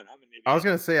 501. I'm an idiot. I was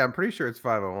gonna say I'm pretty sure it's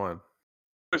 501. It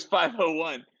was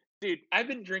 501. Dude, I've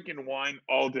been drinking wine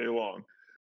all day long.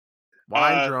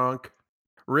 Wine drunk.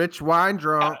 Rich wine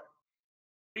drunk.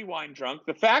 Wine drunk.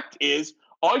 The fact is,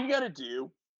 all you got to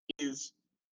do is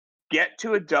get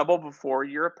to a double before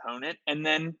your opponent and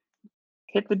then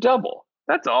hit the double.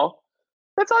 That's all.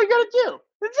 That's all you got to do.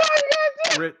 That's all you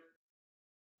got to do.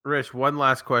 Rich, one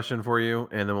last question for you,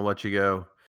 and then we'll let you go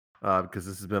because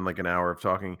this has been like an hour of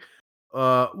talking.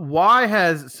 Why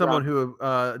has someone who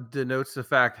denotes the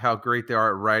fact how great they are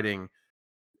at writing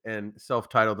and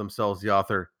self-titled themselves the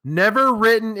author never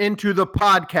written into the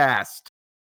podcast?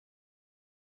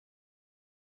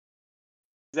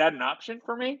 Is that an option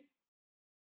for me?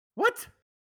 What?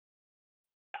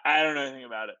 I don't know anything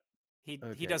about it. He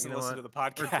doesn't listen to the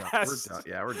podcast. We're done.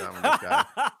 Yeah, we're done with this guy.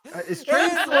 Is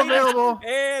Trade still available?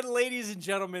 And ladies and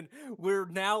gentlemen, we're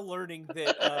now learning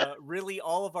that really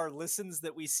all of our listens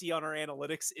that we see on our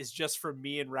analytics is just from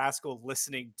me and Rascal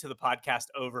listening to the podcast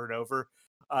over and over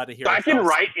to hear. I can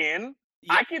write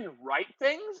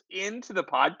things into the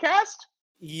podcast.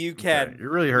 You can. Okay.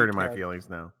 You're really hurting my feelings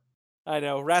now. I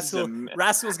know. Rascal's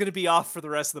going to be off for the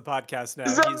rest of the podcast now.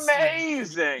 This is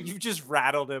amazing. You've just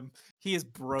rattled him. He is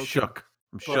broken.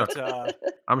 I'm shook.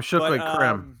 I'm shook like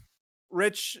creme.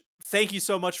 Rich, thank you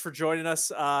so much for joining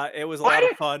us. It was a lot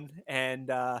of fun.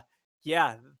 And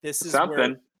yeah, this is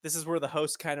where the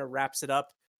host kind of wraps it up.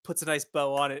 puts a nice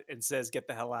bow on it and says, "Get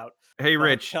the hell out." Hey, But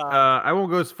Rich. I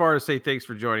won't go as far as say thanks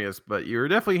for joining us, but you're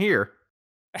definitely here.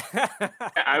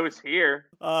 I was here.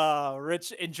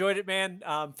 Rich, enjoyed it, man.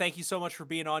 Thank you so much for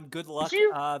being on. Good Was luck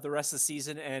you? the rest of the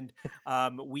season, and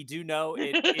we do know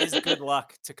it is good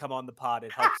luck to come on the pod.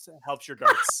 It helps your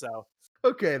darts. So,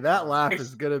 Okay, that uh, laugh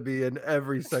is gonna be in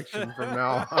every section from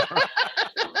now on.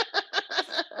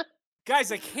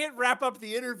 guys, I can't wrap up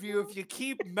the interview if you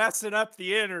keep messing up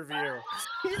the interview.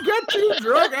 You got two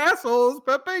drunk assholes,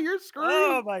 Pepe. You're Oh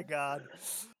screwed. my god.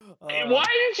 Why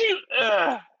did you?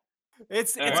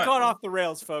 It's What? gone off the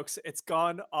rails, folks. It's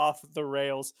gone off the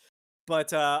rails.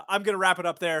 But I'm gonna wrap it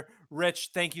up there.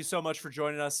 Rich, thank you so much for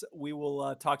joining us. We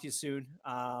will talk to you soon.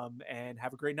 And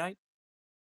have a great night.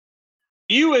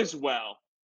 You as well.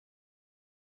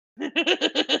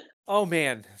 Oh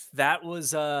man, that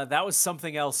was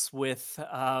something else with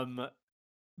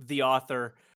the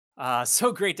author.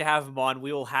 So great to have him on.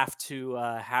 We will have to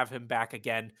have him back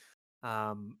again.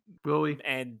 Um, Will we?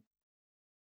 and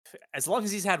as long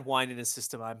as he's had wine in his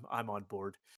system, I'm on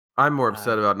board. I'm more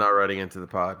upset Uh, about not writing into the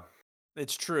pod.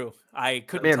 it's true. I That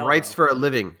couldn't man tell writes though. for a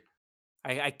living.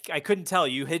 I couldn't tell.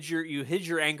 You hid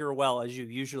your anger well, as you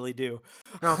usually do.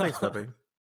 Oh, thanks, Pepe.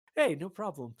 Hey, no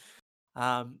problem.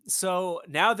 So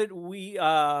now that we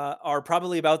are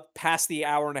probably about past the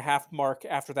hour and a half mark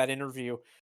after that interview,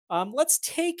 let's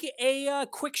take a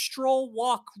quick stroll,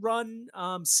 walk, run,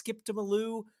 skip to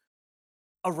Maloo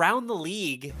around the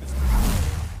league.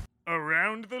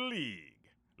 Around the league.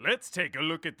 Let's take a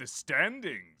look at the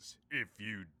standings, if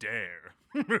you dare.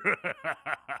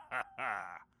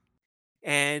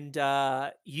 And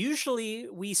usually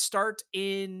we start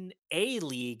in A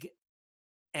league,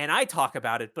 and I talk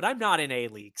about it, but I'm not in A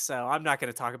league, so I'm not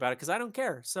going to talk about it because I don't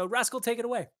care. So Rascal, take it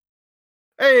away.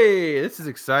 Hey, this is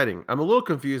exciting. I'm a little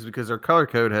confused because our color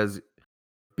code has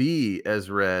B as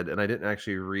red, and I didn't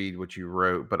actually read what you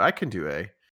wrote, but I can do A.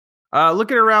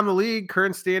 Looking around the league,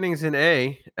 current standings in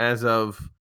A as of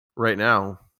right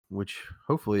now, which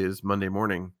hopefully is Monday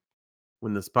morning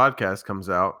when this podcast comes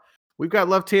out. We've got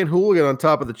Left Hand Hooligan on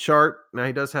top of the chart. Now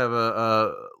he does have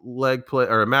a leg play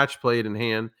or a match played in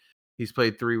hand. He's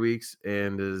played 3 weeks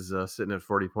and is sitting at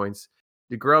 40 points.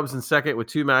 DeGrub's in second with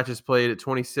 2 matches played at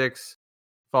 26,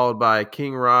 followed by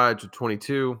King Raj with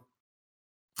 22.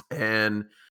 And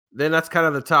then that's kind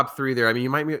of the top 3 there. I mean,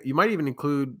 you might even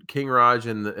include King Raj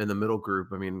in the middle group.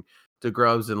 I mean,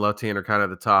 DeGrubs and Left Hand are kind of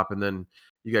the top, and then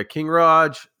you got King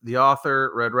Raj, the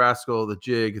author, Red Rascal, the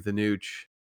Jig, the Nooch,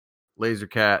 Laser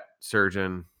Cat,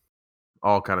 Surgeon,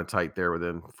 all kind of tight there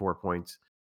within 4 points.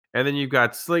 And then you've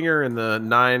got Slinger in the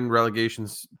 9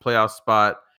 relegations playoff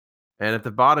spot. And at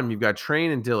the bottom, you've got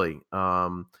Train and Dilly,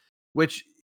 which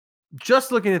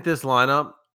just looking at this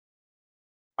lineup,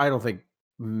 I don't think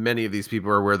many of these people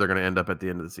are where they're going to end up at the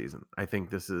end of the season. I think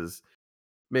this is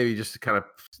maybe just kind of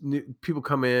people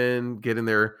come in, get in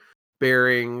their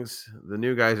bearings. The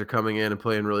new guys are coming in and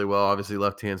playing really well. Obviously,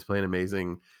 Left Hand's playing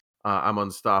amazing. I'm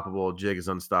unstoppable. Jig is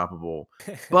unstoppable.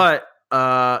 But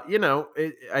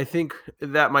I think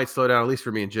that might slow down, at least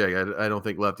for me and Jig. I don't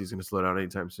think Lefty's going to slow down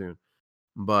anytime soon.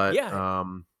 But Yeah,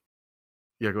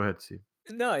 yeah, go ahead, Steve.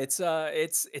 no, it's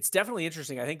definitely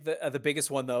interesting. I think the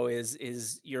biggest one though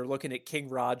is you're looking at King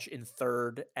Raj in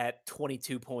third at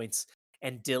 22 points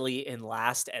and Dilly in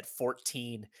last at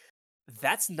 14.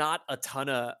 That's not a ton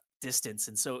of distance,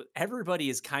 and so everybody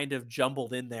is kind of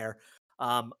jumbled in there.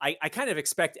 I kind of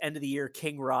expect end of the year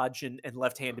King Raj and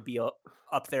Left Hand to be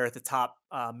up there at the top.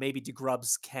 Maybe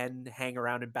DeGrubs can hang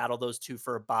around and battle those two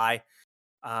for a bye.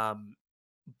 Um,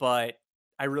 but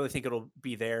I really think it'll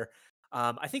be there.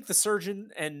 I think the Surgeon,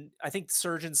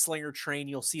 Slinger, Train,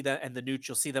 you'll see that, and the Nooch,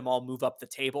 you'll see them all move up the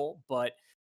table. But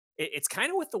it's kind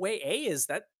of with the way A is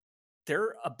that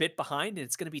they're a bit behind, and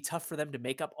it's going to be tough for them to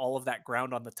make up all of that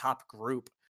ground on the top group.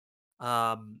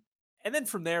 Um, and then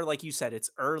from there, like you said,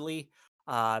 it's early.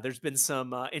 There's been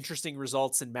some interesting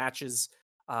results in matches.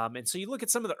 And so you look at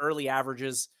some of the early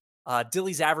averages.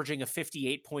 Dilly's averaging a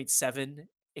 58.7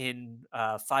 in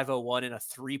 501 and a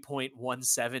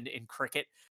 3.17 in cricket.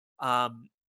 Um,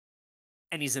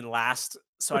 and he's in last.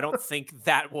 So I don't think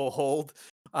that will hold.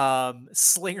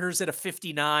 Slinger's at a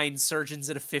 59, Surgeon's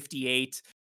at a 58.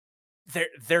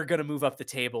 They're going to move up the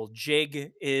table.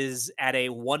 Jig is at a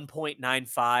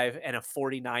 1.95 and a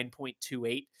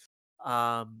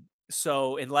 49.28.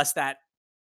 So unless that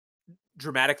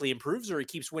dramatically improves or he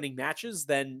keeps winning matches,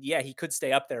 then yeah, he could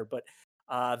stay up there. But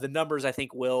the numbers I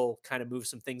think will kind of move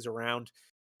some things around.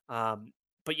 Um,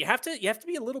 but you have to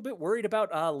be a little bit worried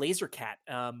about Laser Cat.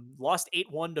 Lost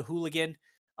 8-1 to Hooligan.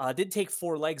 Did take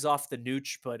 4 legs off the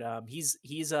Nooch, but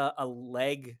he's a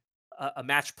leg a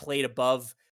match played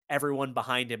above everyone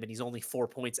behind him, and he's only 4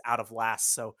 points out of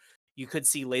last. So you could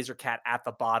see Lasercat at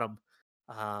the bottom.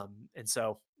 And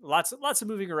so lots of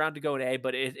moving around to go in A,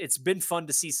 but it's been fun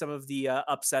to see some of the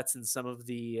upsets and some of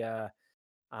the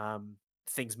um,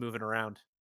 things moving around.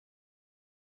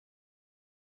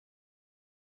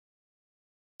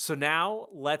 So now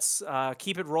let's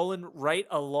keep it rolling right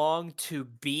along to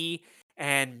B.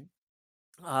 And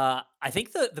I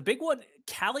think the big one,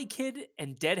 Cali Kid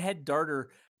and Deadhead Darter,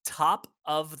 top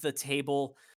of the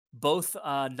table, both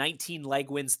 19 leg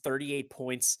wins, 38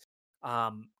 points.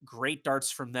 Great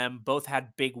darts from them. Both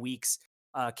had big weeks.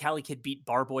 Cali Kid beat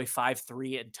Barboy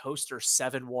 5-3 and Toaster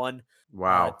 7-1.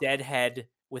 Wow. Deadhead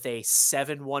with a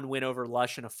 7-1 win over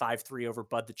Lush and a 5-3 over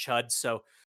Bud the Chud. So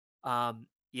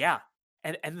yeah.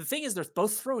 And the thing is, they're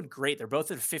both throwing great. They're both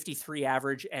at a 53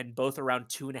 average and both around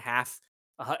 2.5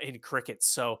 in cricket.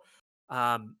 So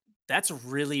that's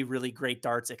really, really great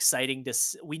darts. Exciting to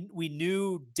we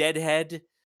knew Deadhead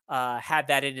had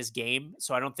that in his game,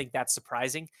 so I don't think that's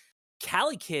surprising.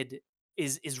 Cali Kid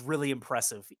is really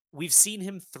impressive. We've seen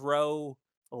him throw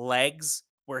legs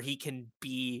where he can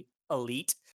be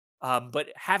elite, but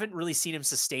haven't really seen him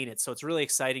sustain it. So it's really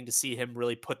exciting to see him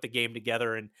really put the game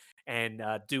together and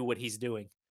do what he's doing.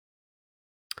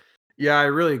 Yeah, I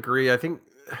really agree. I think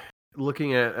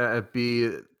looking at B,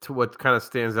 to what kind of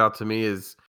stands out to me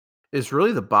is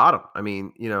really the bottom. I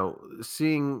mean,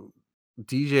 seeing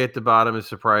DJ at the bottom is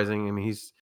surprising. I mean,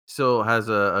 he's still has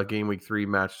a game week 3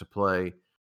 match to play.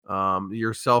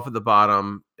 Yourself at the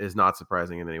bottom is not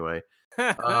surprising in any way.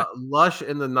 Lush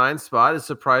in the 9th spot is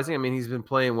surprising. I mean, he's been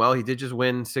playing well. He did just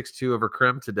win 6-2 over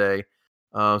Krim today.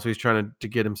 So he's trying to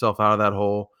get himself out of that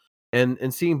hole.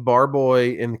 And seeing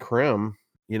Barboy and Krim,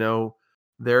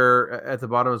 they're at the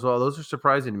bottom as well. Those are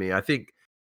surprising to me. I think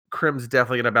Krim's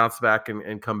definitely going to bounce back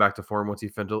and come back to form once he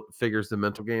figures the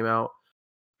mental game out.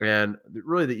 And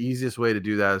really, the easiest way to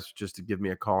do that is just to give me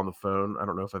a call on the phone. I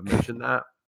don't know if I've mentioned that,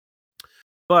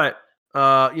 but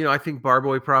I think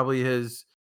Barboy probably has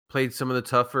played some of the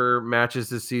tougher matches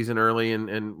this season early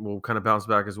and will kind of bounce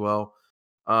back as well.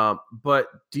 But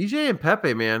DJ and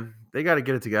Pepe, man, they got to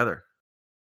get it together.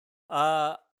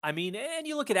 I mean, and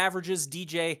you look at averages,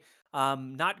 DJ,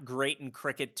 not great in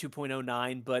cricket,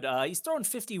 2.09, but he's throwing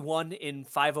 51 in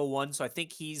 501. So I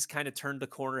think he's kind of turned the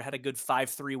corner, had a good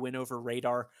 5-3 win over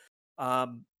Radar.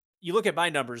 You look at my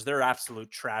numbers, they're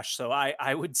absolute trash. So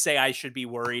I would say I should be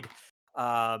worried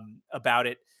about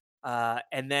it.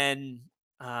 And then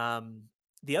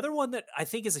the other one that I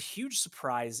think is a huge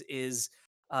surprise is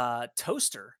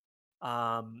Toaster.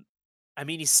 Um, I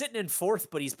mean, he's sitting in 4th,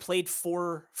 but he's played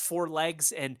four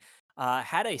legs and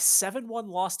had a 7-1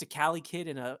 loss to Cali Kid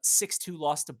and a 6-2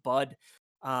 loss to Bud.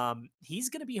 He's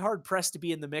going to be hard pressed to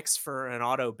be in the mix for an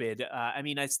auto bid. I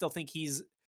mean, I still think he's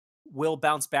will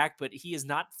bounce back, but he is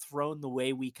not thrown the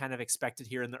way we kind of expected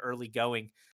here in the early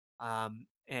going.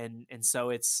 And so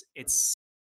it's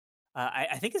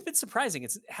I think it's been surprising.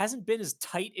 It hasn't been as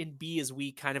tight in B as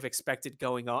we kind of expected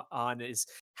going on. Is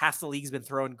half the league's been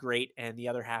throwing great, and the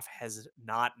other half has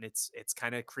not, and it's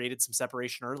kind of created some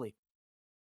separation early.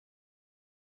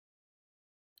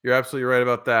 You're absolutely right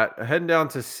about that. Heading down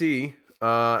to C,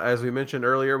 as we mentioned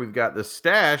earlier, we've got the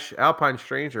Stash Alpine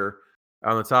Stranger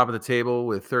on the top of the table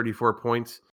with 34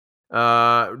 points.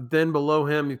 Then below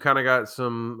him, you've kind of got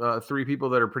some 3 people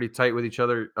that are pretty tight with each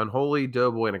other: Unholy,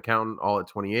 Doughboy, and Accountant, all at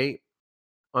 28.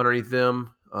 Underneath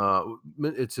them,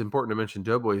 it's important to mention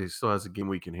Doughboy. He still has a game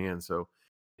week in hand, so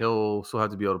he'll still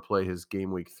have to be able to play his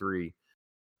game week 3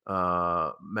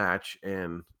 match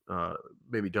and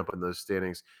maybe jump in those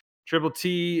standings. Triple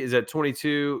T is at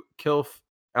 22, Kilf,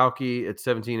 Alki at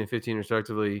 17 and 15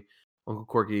 respectively, Uncle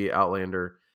Corky,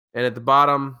 Outlander. And at the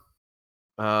bottom,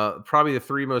 probably the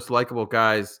 3 most likable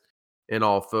guys in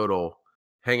all FODL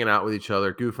hanging out with each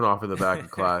other, goofing off in the back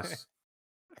of class.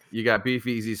 You got Beef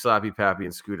Easy, Slappy Pappy,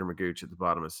 and Scooter Magooch at the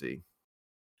bottom of C.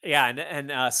 Yeah, and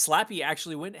Slappy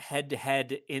actually went head to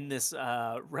head in this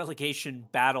relegation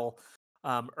battle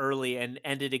early and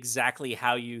ended exactly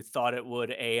how you thought it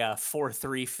would, a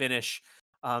 4-3 finish.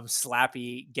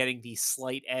 Slappy getting the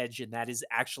slight edge, and that is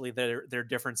actually their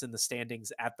difference in the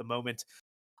standings at the moment.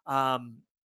 Um,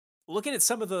 Looking at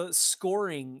some of the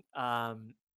scoring,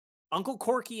 Uncle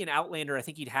Corky and Outlander, I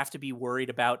think you'd have to be worried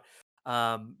about.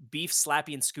 Beef,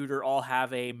 Slappy, and Scooter all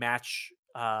have a match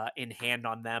in hand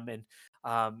on them, and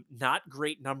not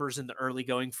great numbers in the early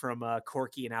going from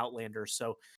Corky and Outlander.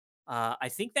 So I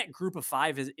think that group of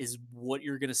 5 is what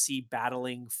you're going to see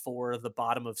battling for the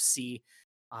bottom of C.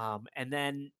 And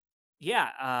then,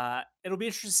 yeah, it'll be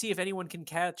interesting to see if anyone can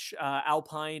catch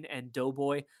Alpine and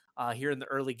Doughboy here in the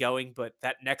early going. But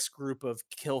that next group of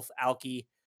Kilf, Alki,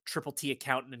 Triple T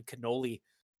Accountant and Cannoli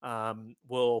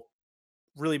will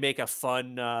really make a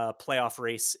fun playoff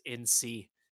race in C.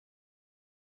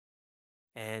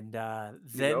 And You know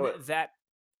then it.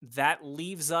 that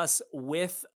leaves us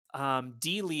with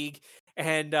D League,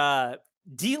 and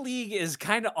D League is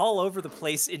kind of all over the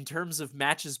place in terms of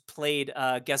matches played.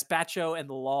 Gaspacho and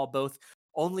the Law both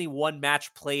only one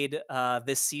match played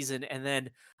this season, and then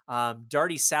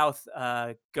Darty South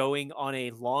going on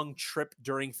a long trip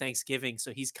during Thanksgiving,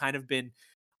 so he's kind of been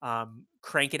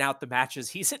cranking out the matches.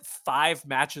 He's at 5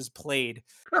 matches played,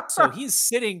 so he's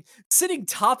sitting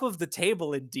top of the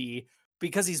table in D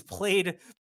because he's played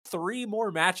 3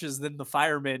 more matches than the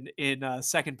Firemen in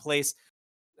second place.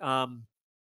 Um,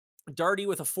 Darty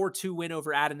with a 4-2 win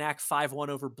over Adenac, 5-1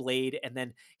 over Blade, and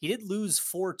then he did lose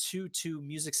 4-2 to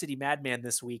Music City Madman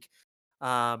this week.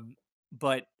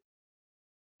 But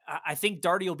I think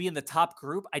Darty will be in the top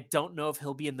group. I don't know if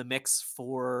he'll be in the mix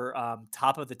for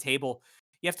top of the table.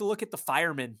 You have to look at the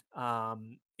Fireman.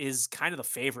 Is kind of the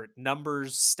favorite.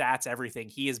 Numbers, stats, everything.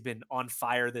 He has been on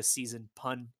fire this season,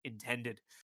 pun intended,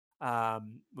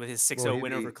 with his 6-0 Well,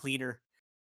 win over Cleaner.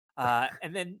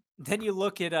 And then you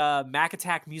look at Mac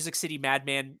Attack, Music City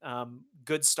Madman.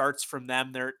 Good starts from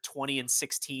them. They're at 20 and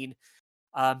 16.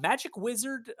 Magic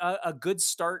Wizard, a good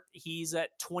start. He's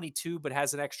at 22, but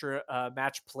has an extra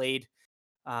match played.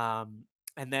 And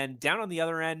then down on the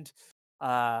other end,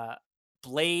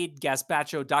 Blade,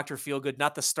 Gaspacho, Dr. Feelgood,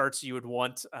 not the starts you would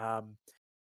want.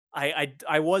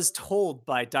 I was told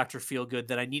by Dr. Feelgood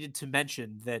that I needed to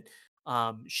mention that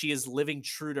she is living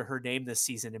true to her name this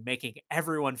season and making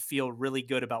everyone feel really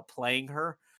good about playing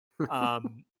her.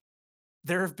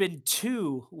 There have been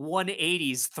 2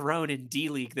 180s thrown in D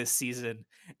League this season,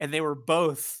 and they were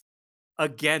both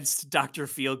against Dr.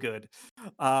 Feelgood.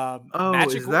 Oh,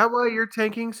 Magic is that why you're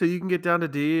tanking so you can get down to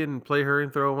D and play her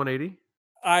and throw a 180?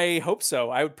 I hope so.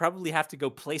 I would probably have to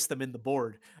go place them in the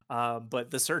board,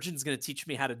 but the surgeon's going to teach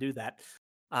me how to do that.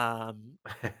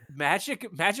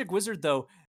 Magic Wizard though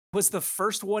was the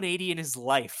first 180 in his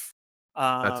life.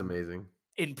 That's Um, amazing.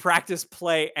 in practice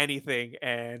play anything,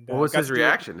 and What was got his to do it.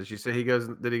 reaction? Did she say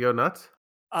did he go nuts?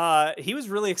 He was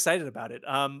really excited about it.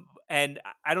 And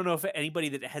I don't know if anybody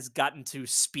that has gotten to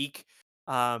speak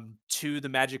to the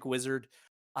Magic Wizard.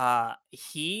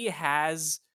 He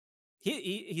has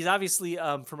he's obviously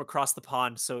from across the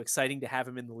pond, so exciting to have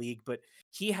him in the league, but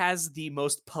he has the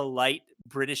most polite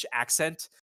British accent.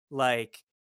 Like,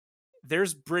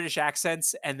 there's British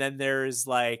accents, and then there's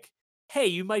like, hey,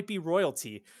 you might be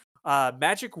royalty.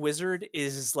 Magic Wizard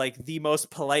is like the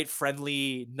most polite,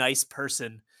 friendly, nice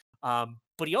person.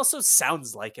 But he also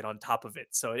sounds like it on top of it.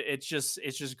 So it's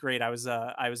just great. I was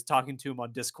talking to him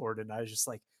on Discord, and I was just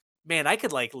like, man, I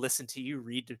could like listen to you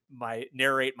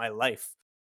narrate my life.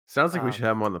 Sounds like we should Um,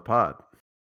 have him on the pod.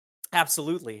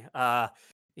 Absolutely.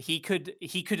 He could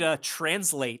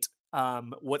translate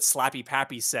what Slappy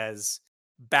Pappy says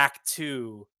back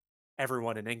to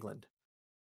everyone in England.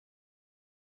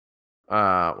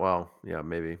 Well, yeah,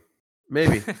 maybe.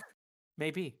 Maybe.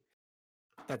 Maybe.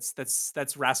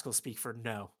 That's rascal speak for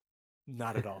no.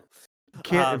 Not at all.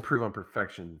 Can't improve on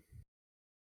perfection.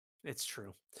 It's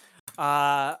true.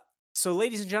 So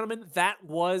ladies and gentlemen, that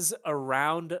was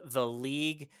around the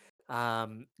league.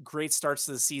 Great starts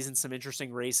to the season, some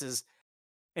interesting races.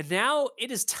 And now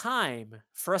it is time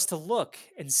for us to look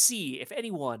and see if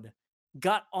anyone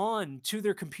got on to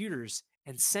their computers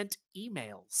and sent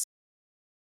emails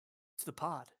to the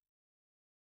pod.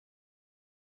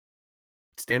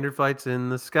 Standard flights in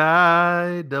the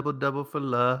sky, double for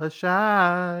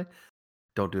Lushy.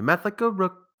 Don't do math like a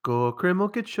rook, or criminal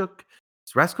get shook.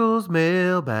 It's Rascal's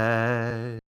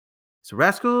mailbag. It's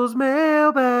Rascal's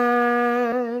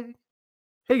mailbag.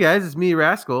 Hey guys, it's me,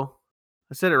 Rascal.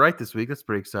 I said it right this week. That's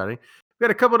pretty exciting. We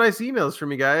got a couple nice emails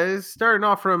from you guys. Starting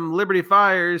off from Liberty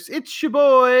Fires. It's your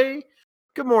boy.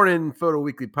 Good morning, FODL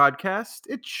Weekly podcast.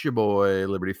 It's your boy,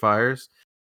 Liberty Fires.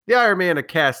 The Iron Man of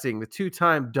casting, the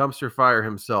 2-time dumpster fire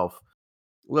himself.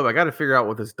 Lib, I got to figure out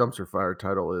what this dumpster fire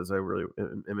title is. I really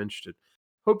am interested.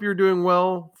 Hope you're doing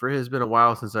well, for it has been a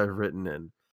while since I've written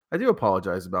in. I do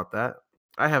apologize about that.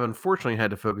 I have unfortunately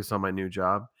had to focus on my new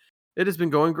job. It has been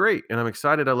going great, and I'm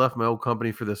excited I left my old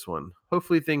company for this one.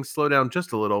 Hopefully things slow down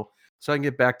just a little so I can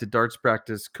get back to darts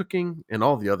practice, cooking, and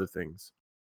all the other things.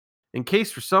 In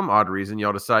case for some odd reason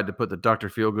y'all decide to put the Dr.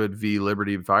 Feelgood v.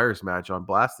 Liberty Fires match on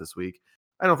blast this week,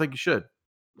 I don't think you should.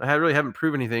 I really haven't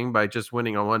proved anything by just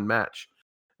winning on one match.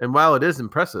 And while it is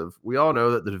impressive, we all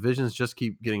know that the divisions just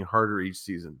keep getting harder each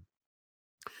season.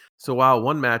 So while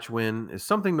one match win is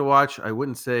something to watch, I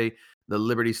wouldn't say the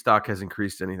Liberty stock has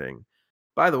increased anything.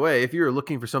 By the way, if you're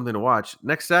looking for something to watch,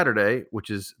 next Saturday, which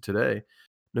is today,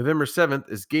 November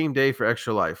 7th is game day for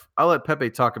Extra Life. I'll let Pepe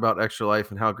talk about Extra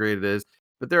Life and how great it is,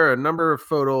 but there are a number of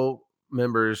photo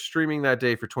members streaming that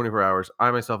day for 24 hours.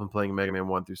 I myself am playing Mega Man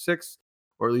 1 through 6,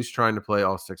 or at least trying to play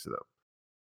all 6 of them.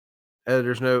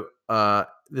 Editor's note,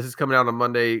 this is coming out on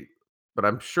Monday, but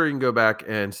I'm sure you can go back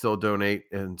and still donate.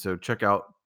 And so check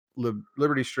out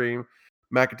Liberty Stream,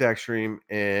 Mac Attack Stream,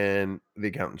 and the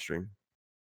Accountant Stream.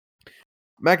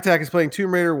 Mac Attack is playing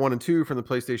Tomb Raider 1 and 2 from the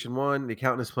PlayStation 1. The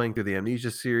Accountant is playing through the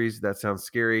Amnesia series. That sounds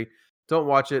scary. Don't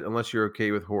watch it unless you're okay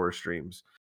with horror streams.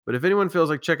 But if anyone feels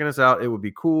like checking us out, it would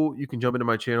be cool. You can jump into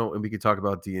my channel and we can talk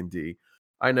about D&D.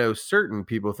 I know certain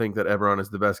people think that Eberron is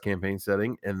the best campaign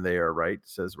setting, and they are right,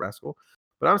 says Rascal.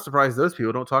 But I'm surprised those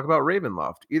people don't talk about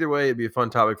Ravenloft. Either way, it'd be a fun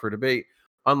topic for debate,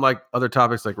 unlike other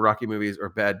topics like Rocky movies or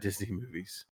bad Disney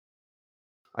movies.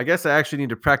 I guess I actually need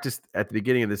to practice at the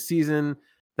beginning of the season.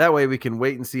 That way we can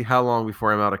wait and see how long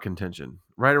before I'm out of contention.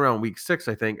 Right around week 6,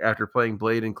 I think, after playing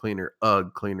Blade and Cleaner.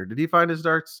 Ugh, Cleaner. Did he find his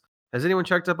darts? Has anyone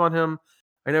checked up on him?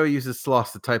 I know he uses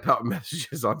sloths to type out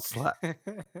messages on Slack.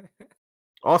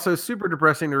 Also, super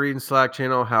depressing to read in Slack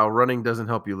channel how running doesn't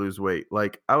help you lose weight.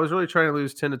 Like, I was really trying to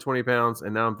lose 10 to 20 pounds,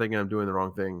 and now I'm thinking I'm doing the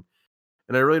wrong thing.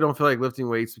 And I really don't feel like lifting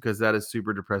weights because that is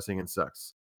super depressing and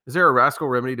sucks. Is there a Rascal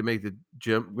remedy to make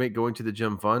going to the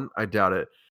gym fun? I doubt it,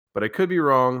 but I could be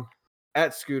wrong.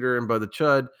 At Scooter and Bud the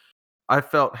Chud, I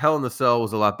felt Hell in the Cell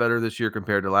was a lot better this year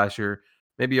compared to last year.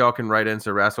 Maybe y'all can write in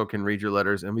so Rascal can read your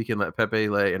letters, and we can let Pepe,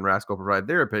 Lay, and Rascal provide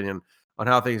their opinion on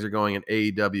how things are going in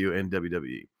AEW and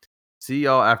WWE. See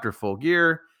y'all after Full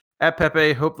Gear. At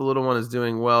Pepe, hope the little one is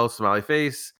doing well. Smiley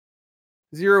face.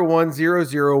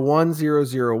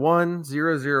 01001001001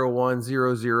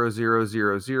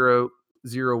 001000000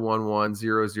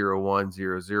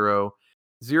 011001000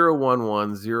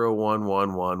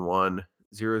 011011111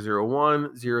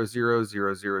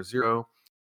 0010000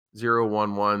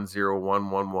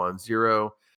 011011110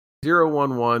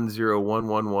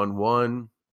 0110111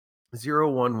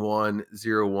 0110100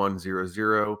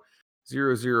 0010000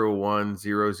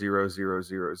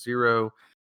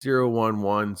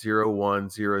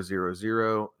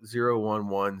 011010000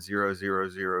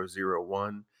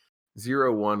 011000001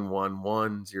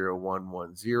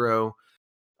 0111011.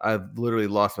 I've literally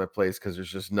lost my place because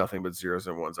there's just nothing but zeros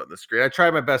and ones on the screen. I tried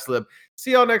my best, Lib.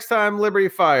 See y'all next time, Liberty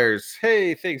Fires.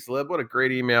 Hey, thanks, Lib. What a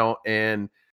great email. And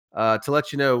to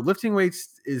let you know, lifting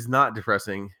weights is not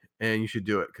depressing, and you should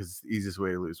do it because it's the easiest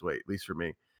way to lose weight, at least for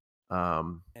me.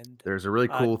 And there's a really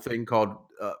cool thing called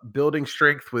building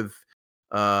strength with,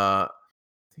 I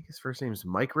think his first name is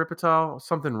Mike Ripital,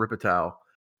 something Ripital.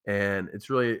 And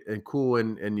it's really cool,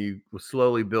 and you will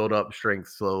slowly build up strength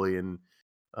slowly, and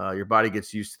your body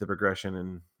gets used to the progression,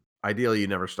 and ideally you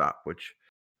never stop, which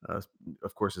of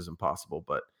course is impossible,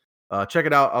 but check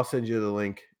it out. I'll send you the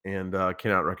link, and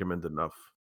cannot recommend it enough.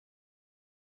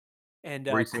 And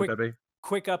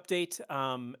quick update.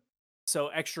 So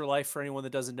Extra Life, for anyone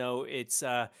that doesn't know, it's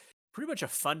pretty much a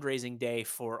fundraising day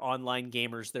for online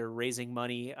gamers. They're raising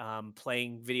money,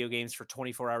 playing video games for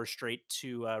 24 hours straight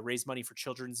to raise money for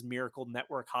Children's Miracle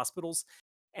Network hospitals.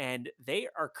 And they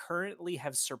are currently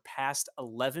have surpassed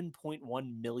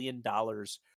 $11.1 million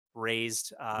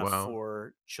raised Wow.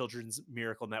 for Children's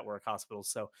Miracle Network hospitals.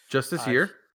 So just this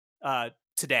year?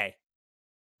 Today.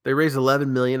 They raised $11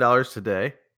 million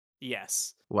today?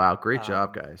 Yes. Wow, great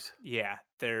job, guys. Yeah,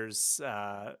 there's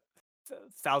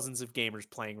thousands of gamers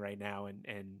playing right now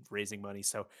and raising money.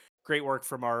 So great work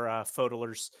from our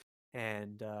FODLers.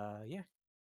 And yeah.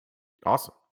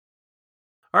 Awesome.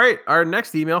 All right, our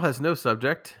next email has no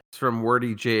subject. It's from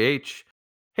Wordy JH.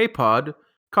 Hey Pod,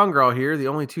 Congrau here, the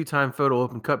only 2-time Photo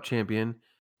Open Cup champion.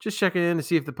 Just checking in to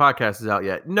see if the podcast is out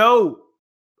yet. No!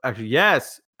 Actually,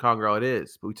 yes, Congrau, it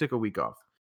is, but we took a week off.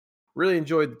 Really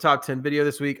enjoyed the top 10 video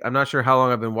this week. I'm not sure how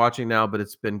long I've been watching now, but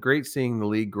it's been great seeing the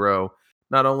league grow,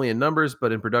 not only in numbers,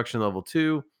 but in production level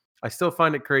too. I still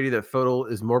find it crazy that Photo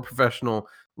is more professional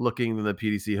looking than the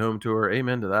PDC home tour.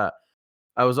 Amen to that.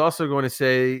 I was also going to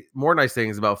say more nice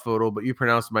things about Photo, but you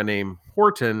pronounced my name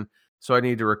Horton, so I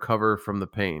need to recover from the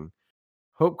pain.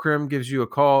 Hope Krim gives you a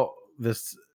call.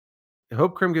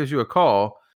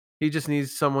 He just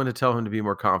needs someone to tell him to be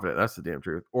more confident. That's the damn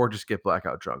truth. Or just get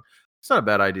blackout drunk. It's not a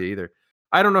bad idea either.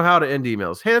 I don't know how to end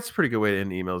emails. Hey, that's a pretty good way to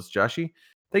end emails, Joshy.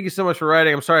 Thank you so much for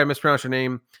writing. I'm sorry I mispronounced your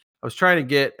name. I was trying to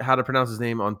get how to pronounce his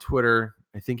name on Twitter.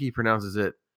 I think he pronounces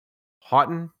it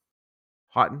Houghton.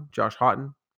 Josh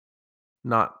Houghton.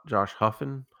 Not Josh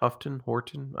Houghton.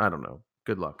 Horton. I don't know.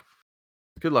 Good luck.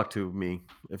 Good luck to me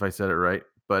if I said it right.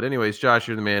 But anyways, Josh,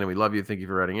 you're the man, and we love you. Thank you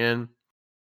for writing in.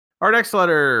 Our next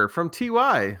letter from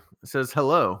TY says,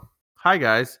 hello. Hi,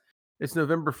 guys. It's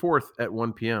November 4th at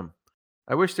 1 p.m.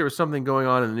 I wish there was something going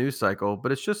on in the news cycle,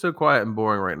 but it's just so quiet and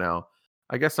boring right now.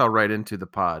 I guess I'll write into the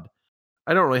pod.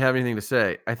 I don't really have anything to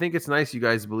say. I think it's nice you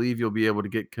guys believe you'll be able to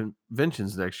get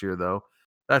conventions next year, though.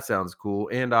 That sounds cool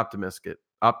and optimistic.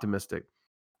 Optimistic.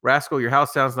 Rascal, your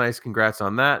house sounds nice. Congrats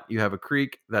on that. You have a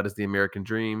creek. That is the American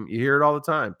dream. You hear it all the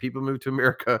time. People move to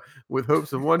America with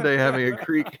hopes of one day having a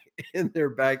creek in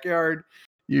their backyard.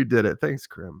 You did it. Thanks,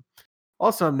 Krim.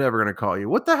 Also, I'm never going to call you.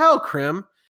 What the hell, Krim?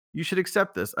 You should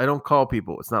accept this. I don't call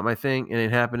people. It's not my thing. It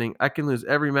ain't happening. I can lose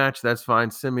every match. That's fine.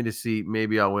 Send me to see.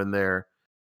 Maybe I'll win there.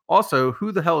 Also,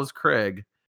 who the hell is Craig?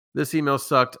 This email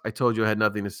sucked. I told you I had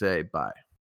nothing to say. Bye.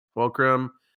 Well,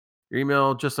 Krim, your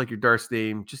email, just like your Darth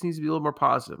theme, just needs to be a little more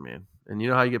positive, man. And you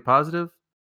know how you get positive?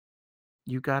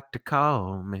 You got to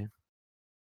call, man.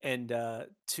 And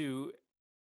to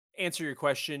answer your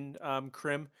question,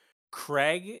 Krim,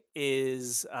 Craig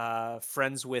is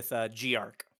friends with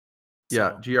G-Arc.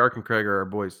 Yeah, So, G-Arc and Craig are our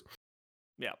boys.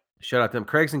 yeah. Shout out to them.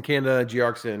 Craig's in Canada,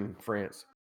 G-Arc's in France.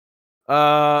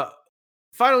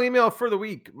 Final email for the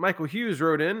week. Michael Hughes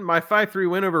wrote in, my 5-3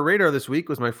 win over Radar this week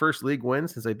was my first league win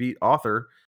since I beat Author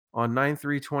on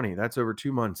 9/3/20. That's over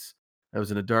 2 months. I was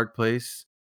in a dark place,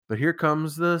 but here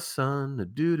comes the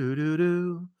sun.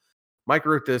 Do. Mike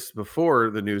wrote this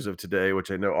before the news of today,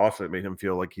 which I know also made him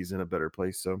feel like he's in a better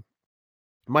place. So,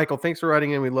 Michael, thanks for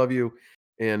writing in. We love you,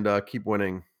 and keep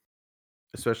winning,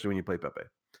 especially when you play Pepe.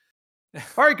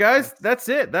 All right, guys, that's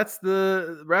it. That's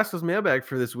the Rascals mailbag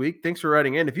for this week. Thanks for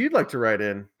writing in. If you'd like to write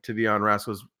in to be on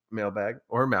Rascals mailbag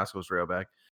or Mascals railbag,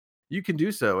 you can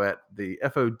do so at the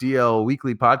FODL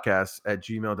Weekly Podcast at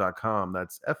gmail.com.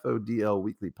 That's FODL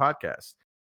Weekly Podcast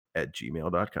at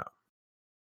gmail.com.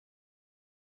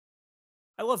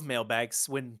 I love mailbags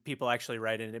when people actually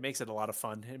write in. It makes it a lot of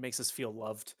fun. It makes us feel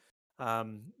loved.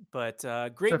 But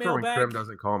great Except for when Krim mailbag.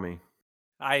 doesn't call me.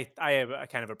 I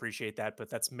kind of appreciate that, but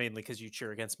that's mainly because you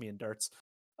cheer against me in darts.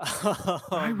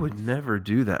 I would never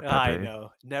do that, Pepe. I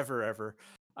know, never ever.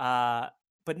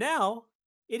 But now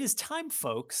it is time,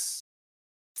 folks,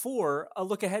 for a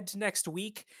look ahead to next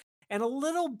week and a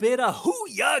little bit of who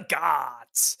ya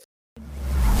got.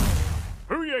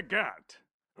 Who you got?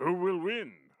 Who will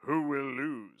win? Who will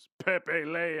lose? Pepe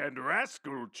Lay and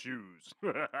Rascal choose.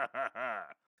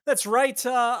 That's right.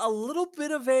 A little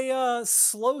bit of a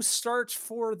slow start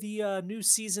for the new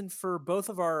season for both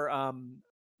of our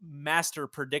master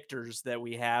predictors that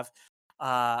we have.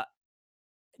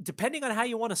 Depending on how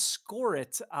you want to score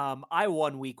it, I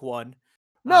won week one.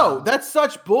 No, that's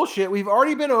such bullshit. We've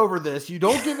already been over this. You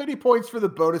don't give any points for the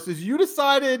bonuses. You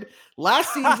decided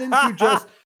last season to just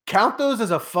count those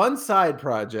as a fun side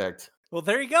project. Well,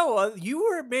 there you go.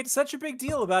 You made such a big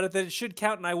deal about it that it should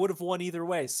count, and I would have won either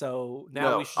way. So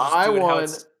now we should just do it how won.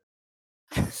 it's.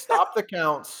 Stop the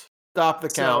counts. Stop the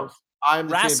counts. I'm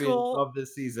the champion Rascal- of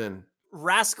this season.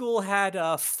 Rascal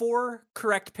had 4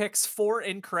 correct picks, 4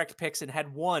 incorrect picks, and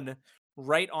had 1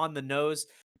 right on the nose.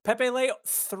 Pepe Lay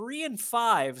 3 and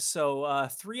 5, so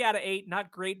 3 out of 8, not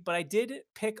great, but I did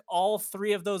pick all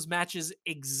 3 of those matches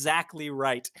exactly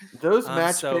right. Those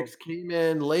match picks came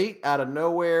in late out of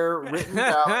nowhere, written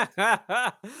down.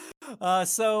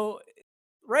 So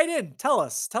write in, tell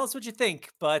us what you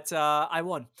think. But I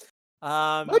won.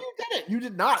 No, you didn't. You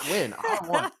did not win. I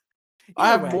won. I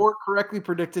have more correctly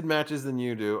predicted matches than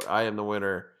you do. I am the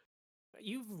winner.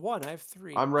 You've won. I have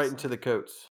 3. I'm writing to the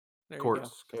coats.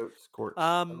 Courts.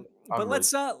 But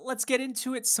let's get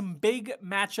into it. Some big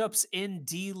matchups in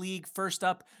D League. First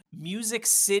up, Music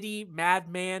City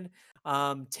Madman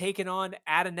taking on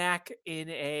Adanak in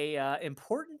a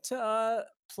important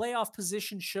playoff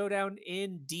position showdown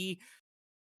in D.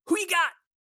 Who you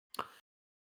got?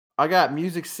 I got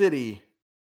Music City,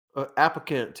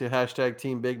 applicant to hashtag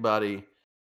Team Big Body.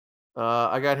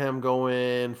 I got him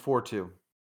going 4-2.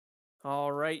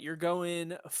 All right, you're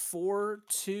going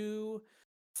 4-2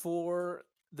 for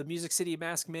the Music City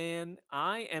Mask Man.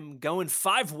 I am going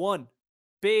 5-1.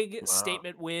 Big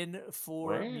statement win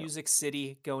for Music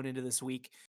City going into this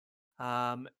week.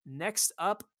 Next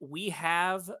up, we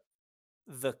have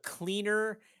the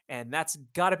Cleaner, and that's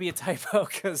got to be a typo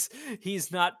because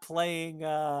he's not playing.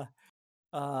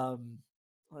 Let's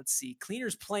see,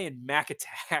 Cleaner's playing Mac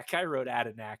Attack. I wrote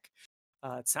Adanak.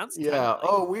 It sounds like...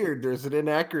 Oh, weird. There's an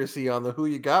inaccuracy on the who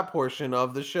you got portion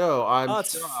of the show. I'm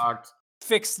shocked.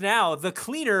 Fixed now. The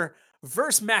Cleaner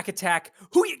versus Mac Attack.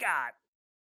 Who you got?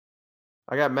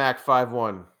 I got Mac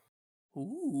 5-1.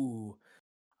 Ooh.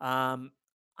 I'm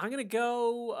gonna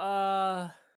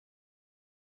go.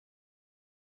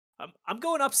 I'm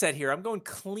going upset here. I'm going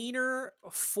Cleaner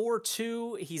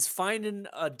 4-2. He's finding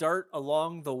a dart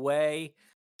along the way.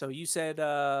 So you said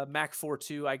Mac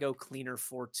 4-2. I go Cleaner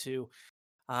 4-2.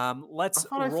 Let's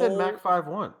thought I roll. said Mac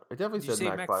 5-1. I definitely Did you said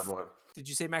say Mac 5-1. Did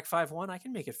you say Mac 5-1? I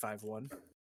can make it 5-1.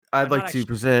 I'd I'm like not to actually.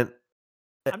 present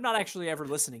I'm not actually ever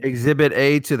listening. Exhibit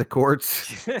A to the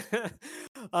courts.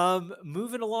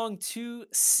 Moving along to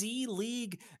C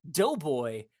League,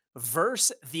 Doughboy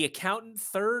versus the Accountant,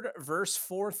 third versus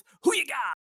fourth. Who you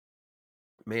got?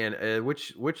 Man,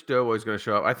 which Doughboy is going to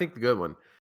show up? I think the good one.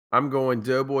 I'm going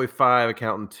Doughboy 5,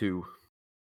 Accountant 2.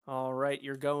 All right,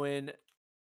 you're going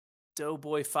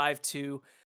Doughboy 5-2.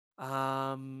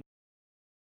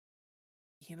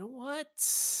 You know what?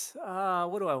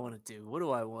 What do I want to do? What do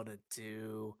I want to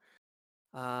do?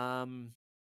 I'm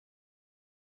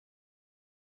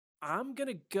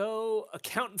gonna go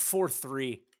Accountant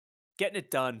 4-3. Getting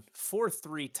it done.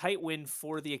 4-3. Tight win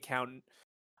for the Accountant.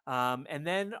 And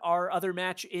then our other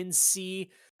match in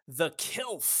C, the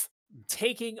Kilf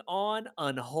taking on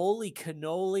Unholy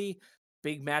Cannoli.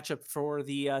 Big matchup for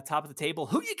the top of the table.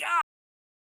 Who you got?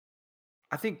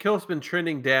 I think Kill's been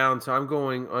trending down, so I'm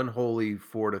going Unholy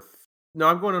 4 to. No,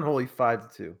 I'm going Unholy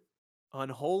 5-2.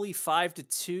 Unholy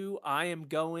 5-2. I am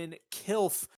going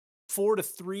Kilf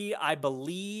 4-3. I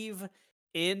believe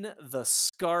in the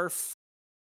scarf.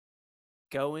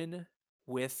 Going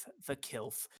with the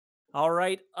Kilf. All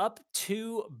right, up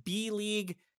to B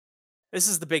League. This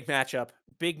is the big matchup.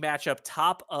 Big matchup,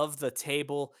 top of the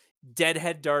table.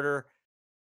 Deadhead Darter,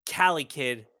 Cali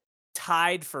Kid,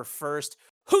 tied for first.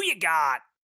 Who you got?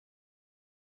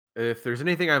 If there's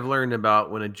anything I've learned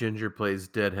about when a ginger plays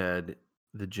Deadhead,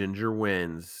 the ginger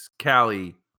wins.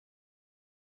 Cali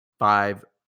 5-3.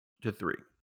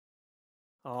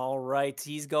 All right,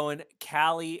 he's going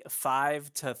Cali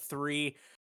 5-3.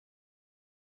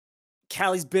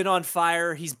 Cali's been on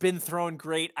fire. He's been throwing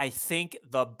great. I think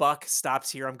the buck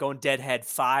stops here. I'm going Deadhead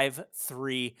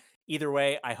 5-3. Either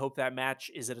way, I hope that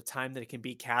match is at a time that it can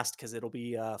be cast because it'll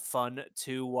be fun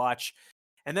to watch.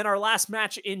 And then our last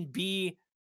match in B,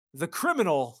 the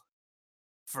Criminal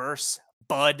versus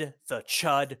Bud the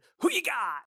Chud. Who you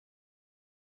got?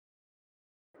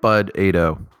 Bud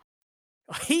 8-0.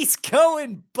 He's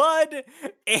going Bud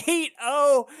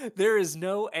 8-0. There is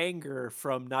no anger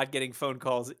from not getting phone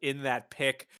calls in that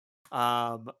pick.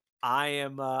 I'm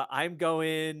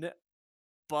going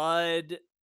Bud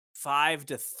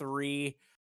 5-3.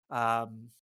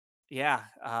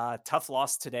 Tough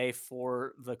loss today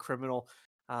for the Criminal.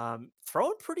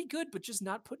 Throwing pretty good, but just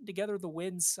not putting together the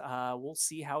wins. We'll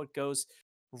see how it goes.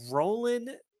 Rolling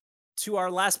to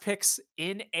our last picks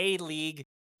in A League.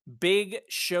 Big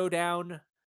showdown.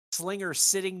 Slinger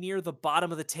sitting near the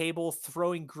bottom of the table,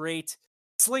 throwing great.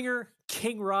 Slinger,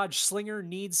 King Raj. Slinger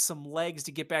needs some legs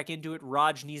to get back into it.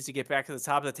 Raj needs to get back to the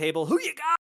top of the table. Who you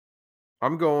got?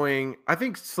 I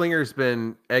think Slinger's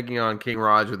been egging on King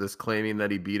Raj with this claiming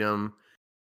that he beat him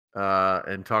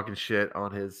and talking shit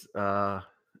on his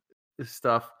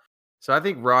stuff. So I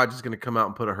think Raj is going to come out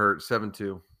and put a hurt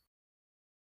 7-2.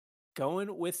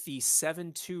 Going with the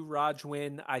 7-2 Raj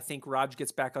win. I think Raj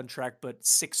gets back on track, but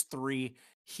 6-3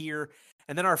 here.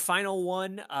 And then our final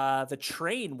one, the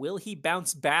Train. Will he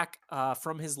bounce back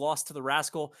from his loss to the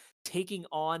Rascal, taking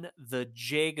on the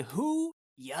Jig? Who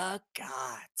ya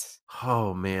got?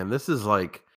 Oh, man. This is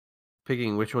like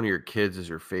picking which one of your kids is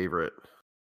your favorite.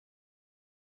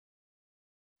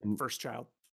 First child.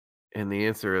 And the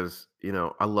answer is,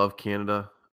 I love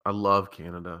Canada. I love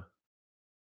Canada.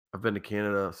 I've been to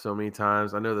Canada so many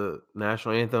times. I know the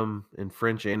national anthem in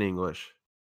French and English.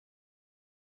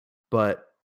 But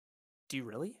do you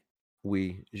really?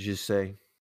 Oui, je sais.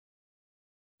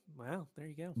 Wow, there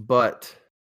you go. But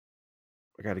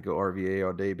I got to go RVA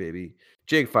all day, baby.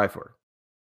 Jig 5-4.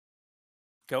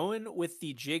 Going with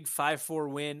the Jig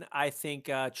 5-4 win. I think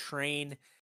Train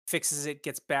fixes it,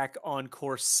 gets back on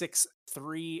course.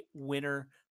 6-3 winner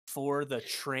for the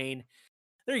Train.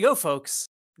 There you go, folks.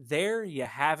 There you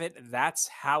have it. That's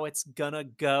how it's gonna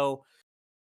go.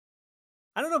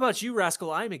 I don't know about you, Rascal.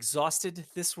 I'm exhausted.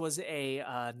 This was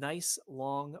a nice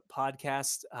long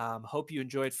podcast. Hope you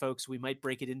enjoyed, folks. We might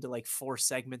break it into like 4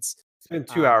 segments. It's been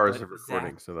 2 hours of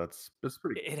recording, so that's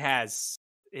pretty cool. It has.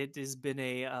 It has been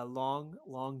a long,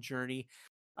 long journey.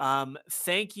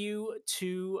 Thank you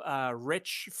to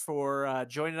Rich for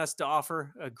joining us to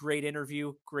offer a great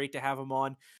interview. Great to have him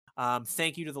on.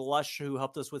 Thank you to the Lush who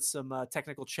helped us with some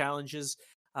technical challenges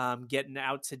getting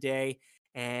out today.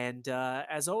 And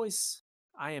as always,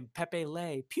 I am Pepe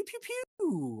Lay. Pew, pew,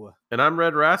 pew. And I'm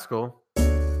Red Rascal.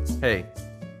 Hey,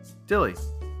 Dilly.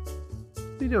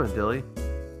 What are you doing, Dilly?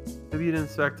 Maybe you didn't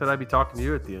expect that I'd be talking to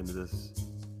you at the end of this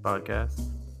podcast.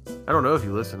 I don't know if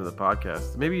you listen to the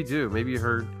podcast. Maybe you do. Maybe you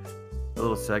heard a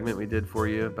little segment we did for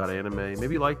you about anime.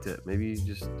 Maybe you liked it. Maybe you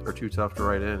just are too tough to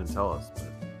write in and tell us.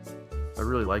 But I'd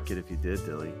really like it if you did,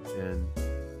 Dilly. And,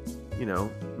 you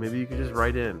know, maybe you could just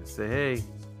write in. Say, hey,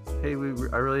 I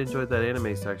really enjoyed that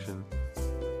anime section.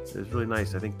 It was really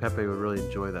nice. I think Pepe would really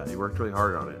enjoy that. He worked really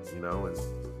hard on it, you know, and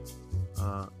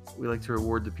we like to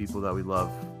reward the people that we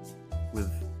love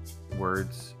with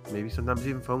words, maybe sometimes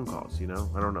even phone calls, you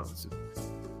know? I don't know.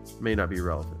 It may not be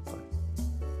relevant, but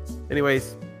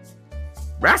anyways,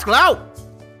 Rascal out!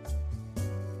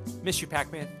 Miss you,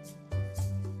 Pac-Man.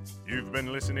 You've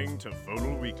been listening to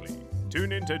FODL Weekly.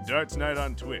 Tune in to Darts Night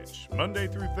on Twitch, Monday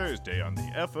through Thursday on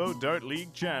the FO Dart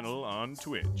League channel on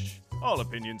Twitch. All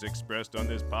opinions expressed on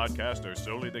this podcast are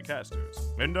solely the casters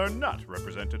and are not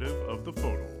representative of the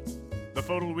FODL. The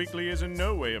FODL Weekly is in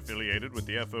no way affiliated with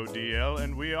the FODL,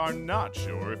 and we are not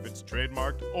sure if it's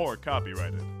trademarked or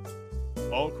copyrighted.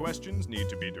 All questions need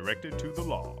to be directed to the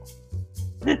law.